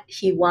not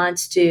he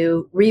wants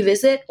to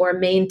revisit or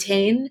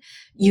maintain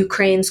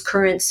Ukraine's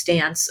current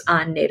stance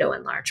on NATO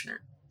enlargement.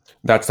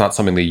 That's not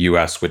something the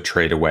U.S. would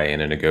trade away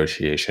in a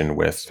negotiation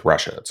with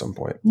Russia at some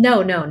point.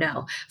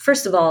 No.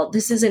 First of all,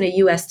 this isn't a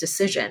U.S.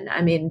 decision.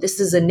 I mean, this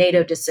is a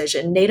NATO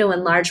decision. NATO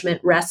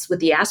enlargement rests with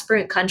the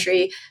aspirant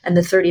country and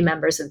the 30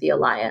 members of the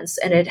alliance,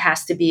 and it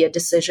has to be a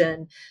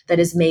decision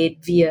that is made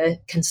via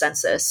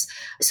consensus.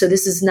 So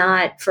this is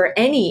not for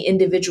any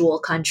individual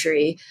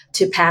country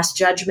to pass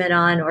judgment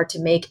on or to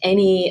make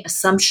any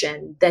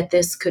assumption that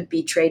this could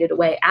be traded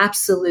away.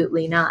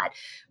 Absolutely not.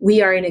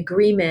 We are in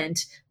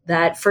agreement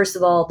that, first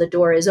of all, the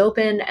door is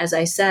open, as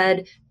I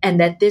said, and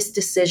that this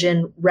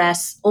decision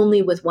rests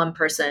only with one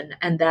person,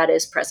 and that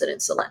is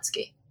President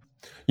Zelensky.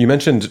 You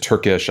mentioned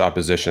Turkish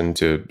opposition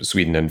to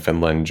Sweden and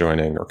Finland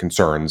joining, or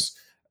concerns.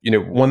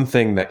 One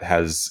thing that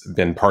has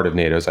been part of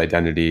NATO's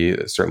identity,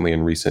 certainly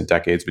in recent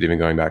decades, but even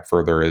going back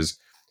further, is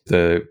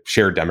the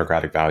shared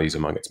democratic values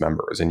among its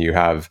members. And you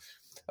have,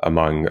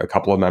 among a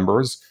couple of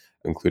members,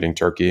 including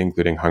Turkey,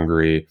 including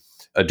Hungary,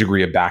 a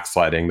degree of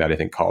backsliding that I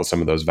think calls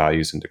some of those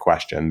values into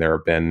question. There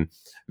have been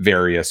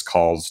various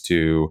calls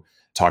to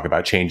talk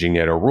about changing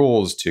NATO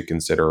rules, to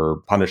consider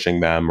punishing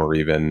them or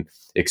even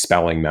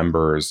expelling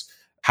members.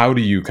 How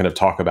do you kind of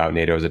talk about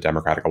NATO as a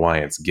democratic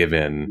alliance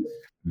given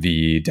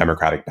the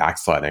democratic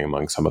backsliding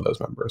among some of those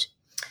members?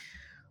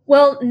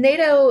 Well,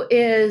 NATO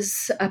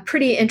is a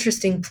pretty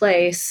interesting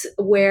place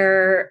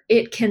where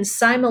it can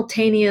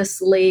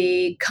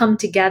simultaneously come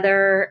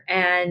together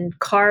and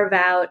carve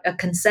out a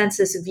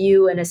consensus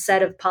view and a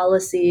set of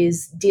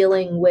policies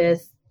dealing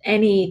with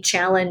any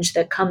challenge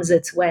that comes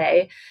its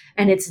way.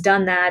 And it's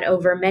done that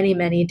over many,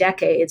 many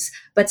decades.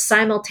 But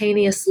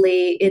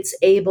simultaneously, it's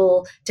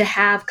able to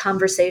have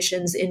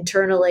conversations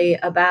internally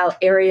about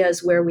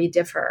areas where we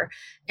differ.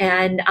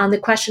 And on the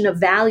question of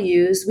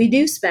values, we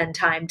do spend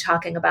time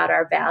talking about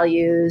our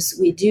values.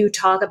 We do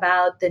talk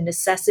about the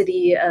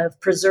necessity of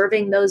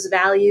preserving those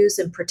values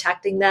and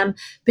protecting them,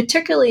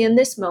 particularly in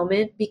this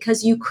moment,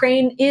 because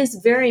Ukraine is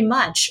very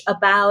much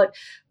about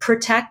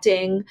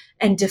protecting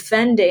and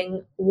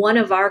defending one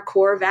of our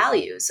core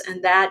values.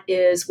 And that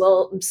is,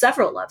 well,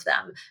 several of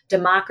them: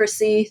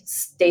 democracy,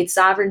 state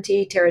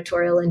sovereignty,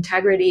 territorial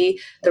integrity,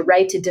 the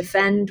right to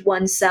defend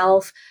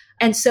oneself.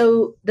 And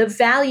so the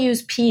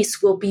values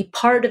piece will be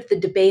part of the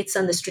debates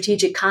on the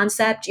strategic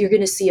concept. You're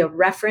going to see a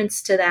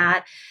reference to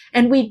that.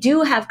 And we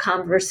do have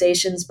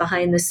conversations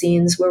behind the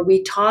scenes where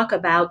we talk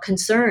about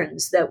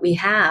concerns that we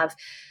have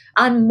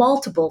on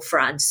multiple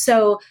fronts.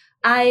 So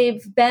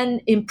I've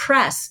been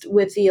impressed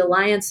with the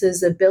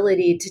alliance's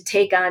ability to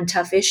take on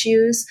tough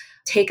issues,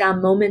 take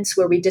on moments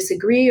where we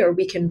disagree or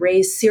we can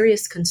raise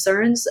serious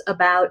concerns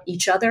about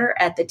each other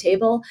at the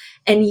table,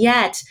 and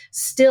yet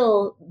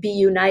still be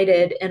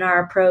united in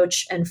our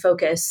approach and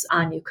focus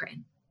on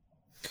Ukraine.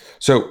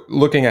 So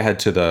looking ahead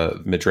to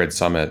the Madrid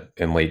summit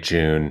in late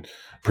June,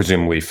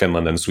 presumably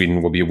Finland and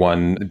Sweden will be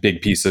one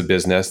big piece of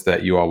business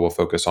that you all will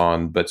focus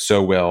on, but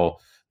so will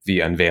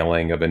the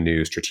unveiling of a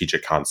new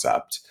strategic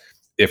concept.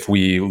 If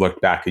we look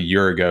back a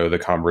year ago, the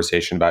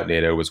conversation about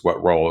NATO was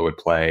what role it would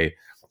play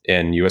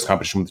in U.S.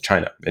 competition with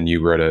China. And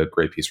you wrote a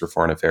great piece for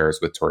Foreign Affairs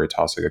with Tori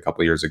Taussig a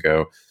couple of years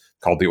ago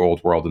called The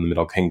Old World in the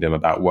Middle Kingdom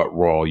about what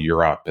role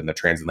Europe and the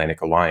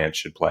transatlantic alliance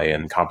should play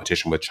in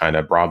competition with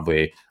China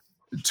broadly.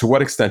 To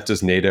what extent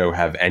does NATO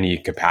have any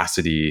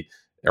capacity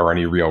or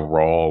any real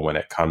role when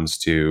it comes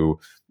to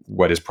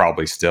what is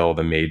probably still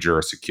the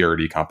major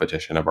security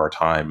competition of our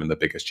time and the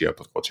biggest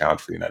geopolitical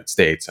challenge for the United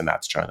States, and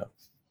that's China?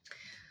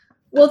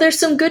 Well, there's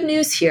some good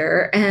news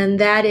here, and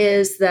that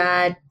is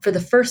that for the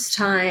first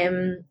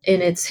time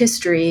in its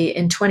history,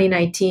 in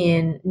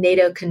 2019,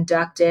 NATO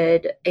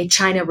conducted a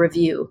China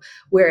review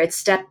where it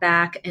stepped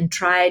back and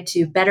tried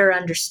to better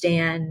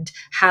understand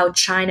how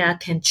China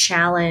can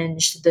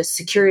challenge the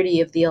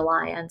security of the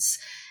alliance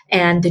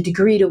and the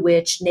degree to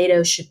which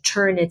NATO should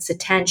turn its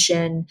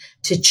attention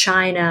to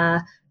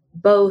China,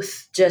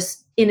 both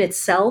just in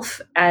itself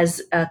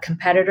as a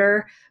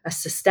competitor, a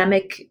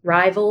systemic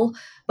rival,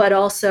 but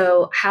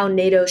also how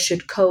NATO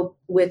should cope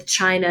with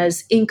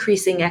China's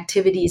increasing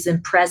activities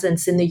and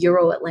presence in the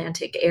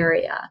Euro-Atlantic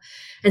area.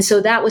 And so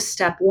that was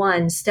step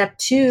one. Step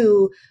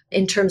two,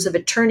 in terms of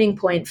a turning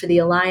point for the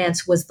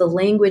alliance, was the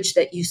language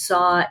that you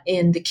saw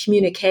in the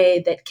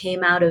communique that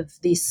came out of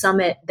the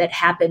summit that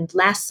happened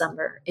last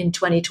summer in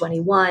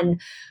 2021,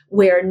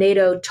 where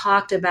NATO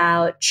talked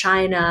about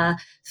China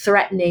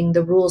threatening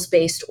the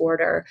rules-based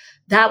order.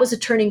 That was a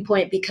turning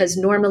point because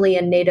normally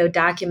in NATO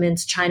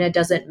documents, China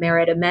doesn't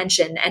merit a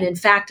mention. And in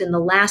fact, in the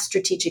last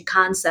strategic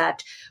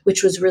concept,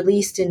 which was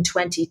released in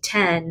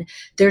 2010,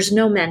 there's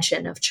no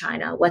mention of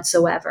China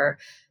whatsoever.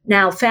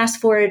 Now,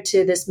 fast forward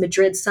to this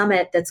Madrid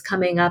summit that's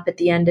coming up at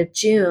the end of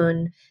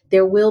June,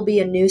 there will be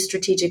a new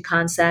strategic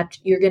concept.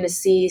 You're going to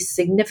see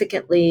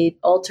significantly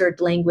altered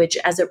language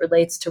as it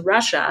relates to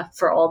Russia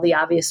for all the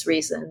obvious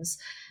reasons.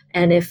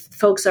 And if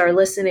folks are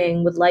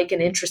listening would like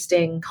an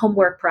interesting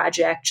homework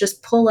project,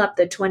 just pull up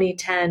the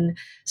 2010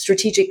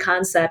 strategic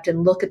concept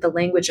and look at the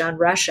language on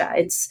Russia.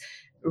 It's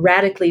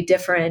radically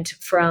different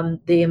from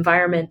the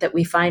environment that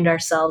we find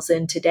ourselves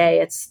in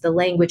today. The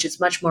language is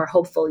much more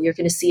hopeful. You're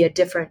going to see a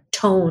different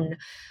tone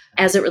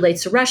as it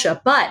relates to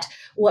Russia. But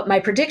what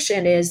my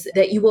prediction is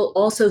that you will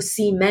also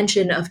see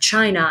mention of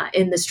China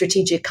in the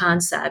strategic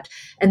concept.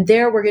 And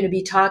there we're going to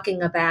be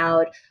talking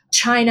about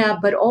China,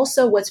 but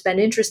also what's been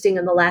interesting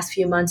in the last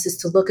few months is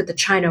to look at the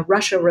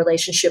China-Russia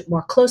relationship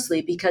more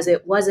closely, because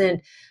it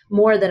wasn't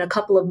more than a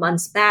couple of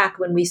months back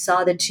when we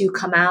saw the two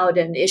come out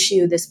and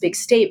issue this big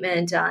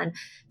statement on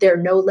their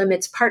no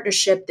limits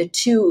partnership. The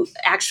two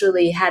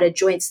actually had a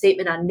joint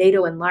statement on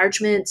NATO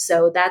enlargement.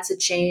 So that's a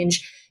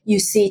change. You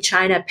see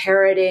China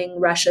parroting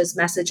Russia's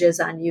messages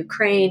on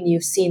Ukraine.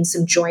 You've seen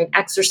some joint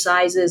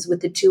exercises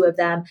with the two of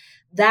them.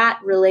 That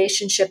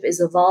relationship is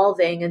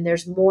evolving, and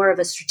there's more of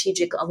a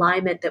strategic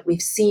alignment that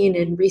we've seen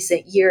in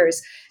recent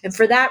years. And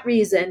for that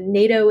reason,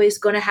 NATO is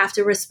going to have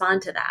to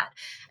respond to that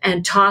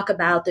and talk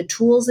about the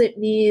tools it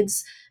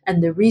needs,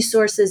 and the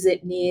resources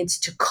it needs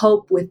to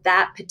cope with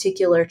that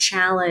particular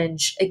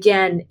challenge,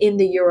 again, in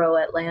the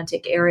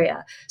Euro-Atlantic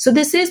area. So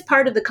this is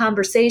part of the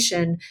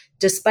conversation,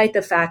 despite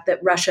the fact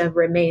that Russia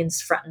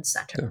remains front and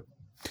center.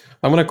 Yeah.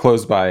 I want to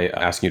close by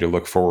asking you to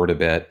look forward a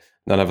bit.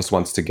 None of us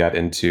wants to get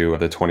into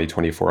the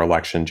 2024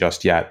 election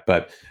just yet,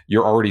 but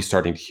you're already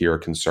starting to hear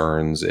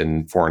concerns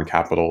in foreign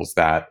capitals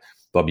that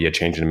there'll be a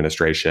change in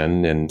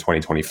administration in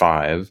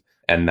 2025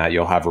 and that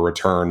you'll have a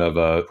return of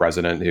a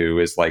president who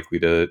is likely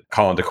to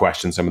call into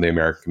question some of the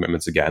American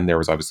commitments again. There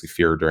was obviously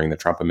fear during the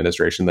Trump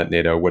administration that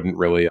NATO wouldn't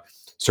really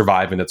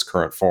survive in its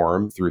current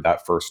form through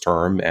that first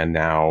term. And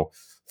now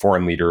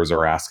foreign leaders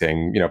are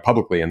asking,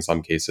 publicly in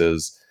some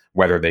cases,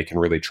 whether they can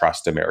really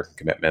trust American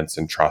commitments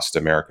and trust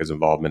America's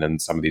involvement in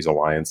some of these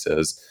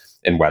alliances,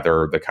 and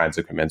whether the kinds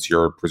of commitments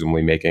you're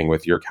presumably making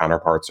with your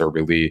counterparts are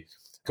really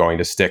going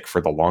to stick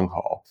for the long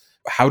haul.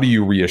 How do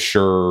you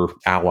reassure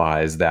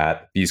allies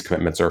that these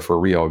commitments are for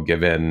real,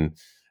 given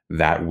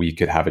that we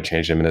could have a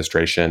changed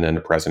administration and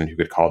a president who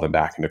could call them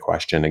back into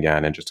question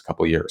again in just a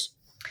couple of years?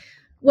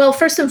 Well,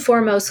 first and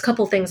foremost, a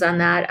couple things on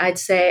that. I'd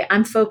say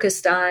I'm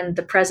focused on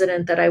the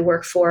president that I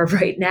work for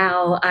right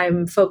now.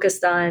 I'm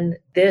focused on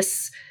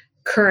this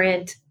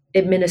current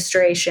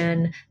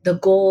administration, the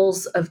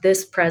goals of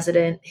this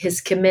president,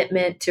 his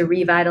commitment to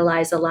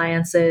revitalize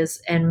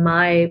alliances, and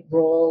my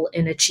role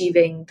in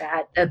achieving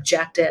that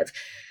objective.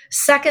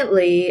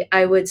 Secondly,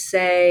 I would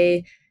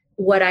say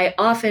what I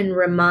often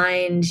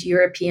remind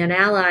European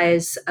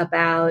allies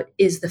about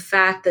is the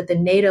fact that the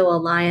NATO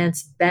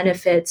alliance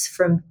benefits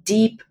from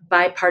deep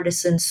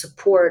bipartisan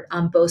support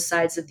on both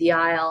sides of the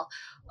aisle.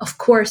 Of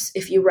course,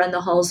 if you run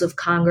the halls of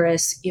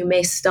Congress, you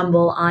may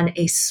stumble on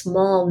a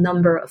small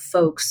number of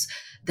folks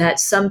that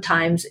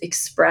sometimes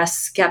express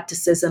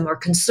skepticism or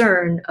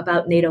concern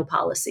about NATO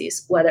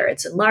policies, whether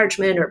it's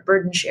enlargement or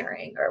burden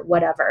sharing or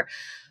whatever.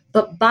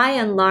 But by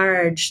and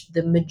large,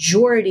 the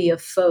majority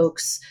of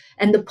folks,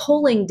 and the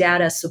polling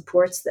data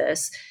supports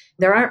this,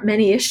 there aren't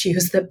many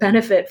issues that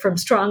benefit from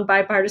strong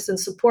bipartisan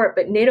support,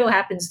 but NATO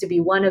happens to be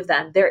one of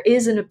them. There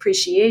is an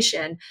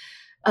appreciation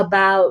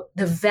about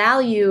the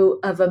value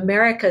of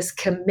America's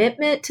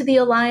commitment to the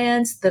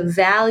alliance, the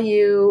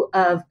value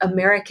of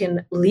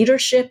American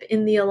leadership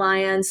in the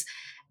alliance,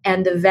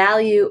 and the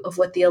value of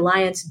what the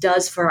alliance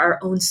does for our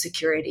own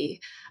security.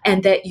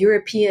 And that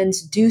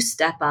Europeans do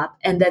step up,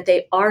 and that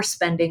they are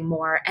spending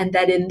more, and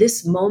that in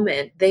this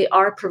moment, they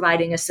are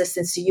providing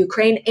assistance to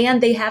Ukraine,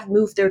 and they have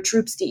moved their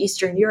troops to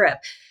Eastern Europe.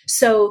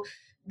 So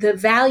the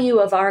value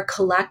of our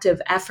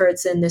collective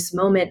efforts in this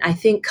moment, I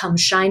think,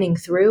 comes shining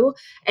through.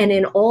 And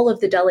in all of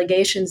the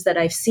delegations that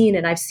I've seen,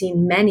 and I've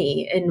seen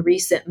many in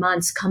recent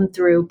months come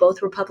through,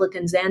 both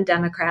Republicans and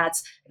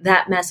Democrats,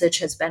 that message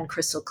has been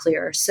crystal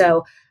clear.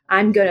 So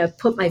I'm going to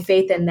put my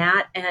faith in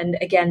that and,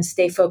 again,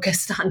 stay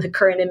focused on the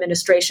current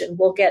administration.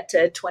 We'll get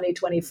to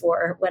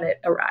 2024 when it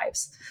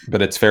arrives.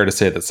 But it's fair to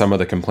say that some of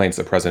the complaints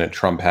that President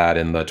Trump had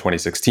in the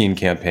 2016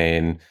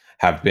 campaign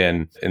have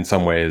been, in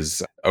some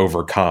ways,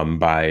 overcome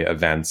by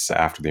events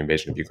after the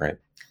invasion of Ukraine.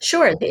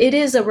 Sure. It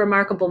is a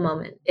remarkable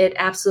moment. It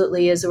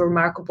absolutely is a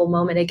remarkable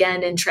moment,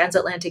 again, in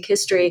transatlantic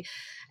history.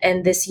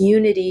 And this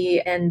unity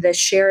and the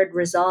shared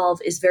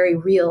resolve is very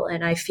real,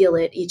 and I feel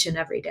it each and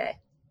every day.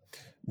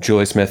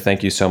 Julie Smith,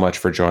 thank you so much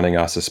for joining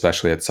us,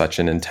 especially at such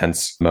an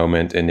intense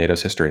moment in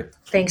NATO's history.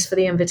 Thanks for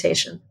the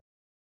invitation.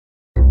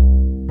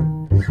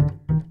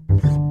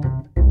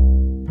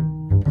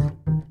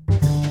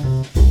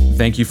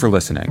 Thank you for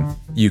listening.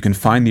 You can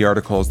find the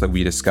articles that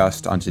we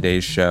discussed on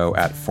today's show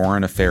at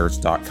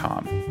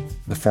foreignaffairs.com.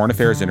 The Foreign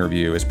Affairs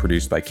interview is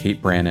produced by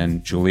Kate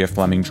Brannon, Julia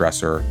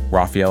Fleming-Dresser,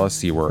 Rafaela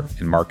Seward,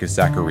 and Marcus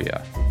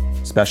Zachariah.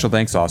 Special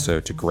thanks also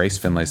to Grace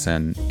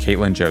Finlayson,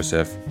 Caitlin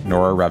Joseph,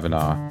 Nora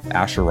Revenaugh,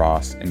 Asher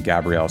Ross, and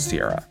Gabrielle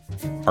Sierra.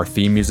 Our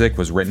theme music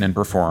was written and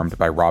performed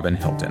by Robin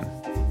Hilton.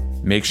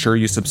 Make sure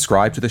you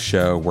subscribe to the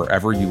show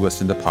wherever you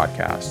listen to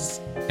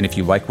podcasts. And if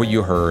you like what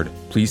you heard,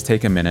 please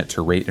take a minute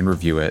to rate and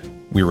review it.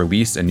 We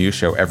release a new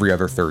show every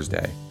other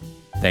Thursday.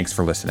 Thanks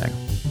for listening.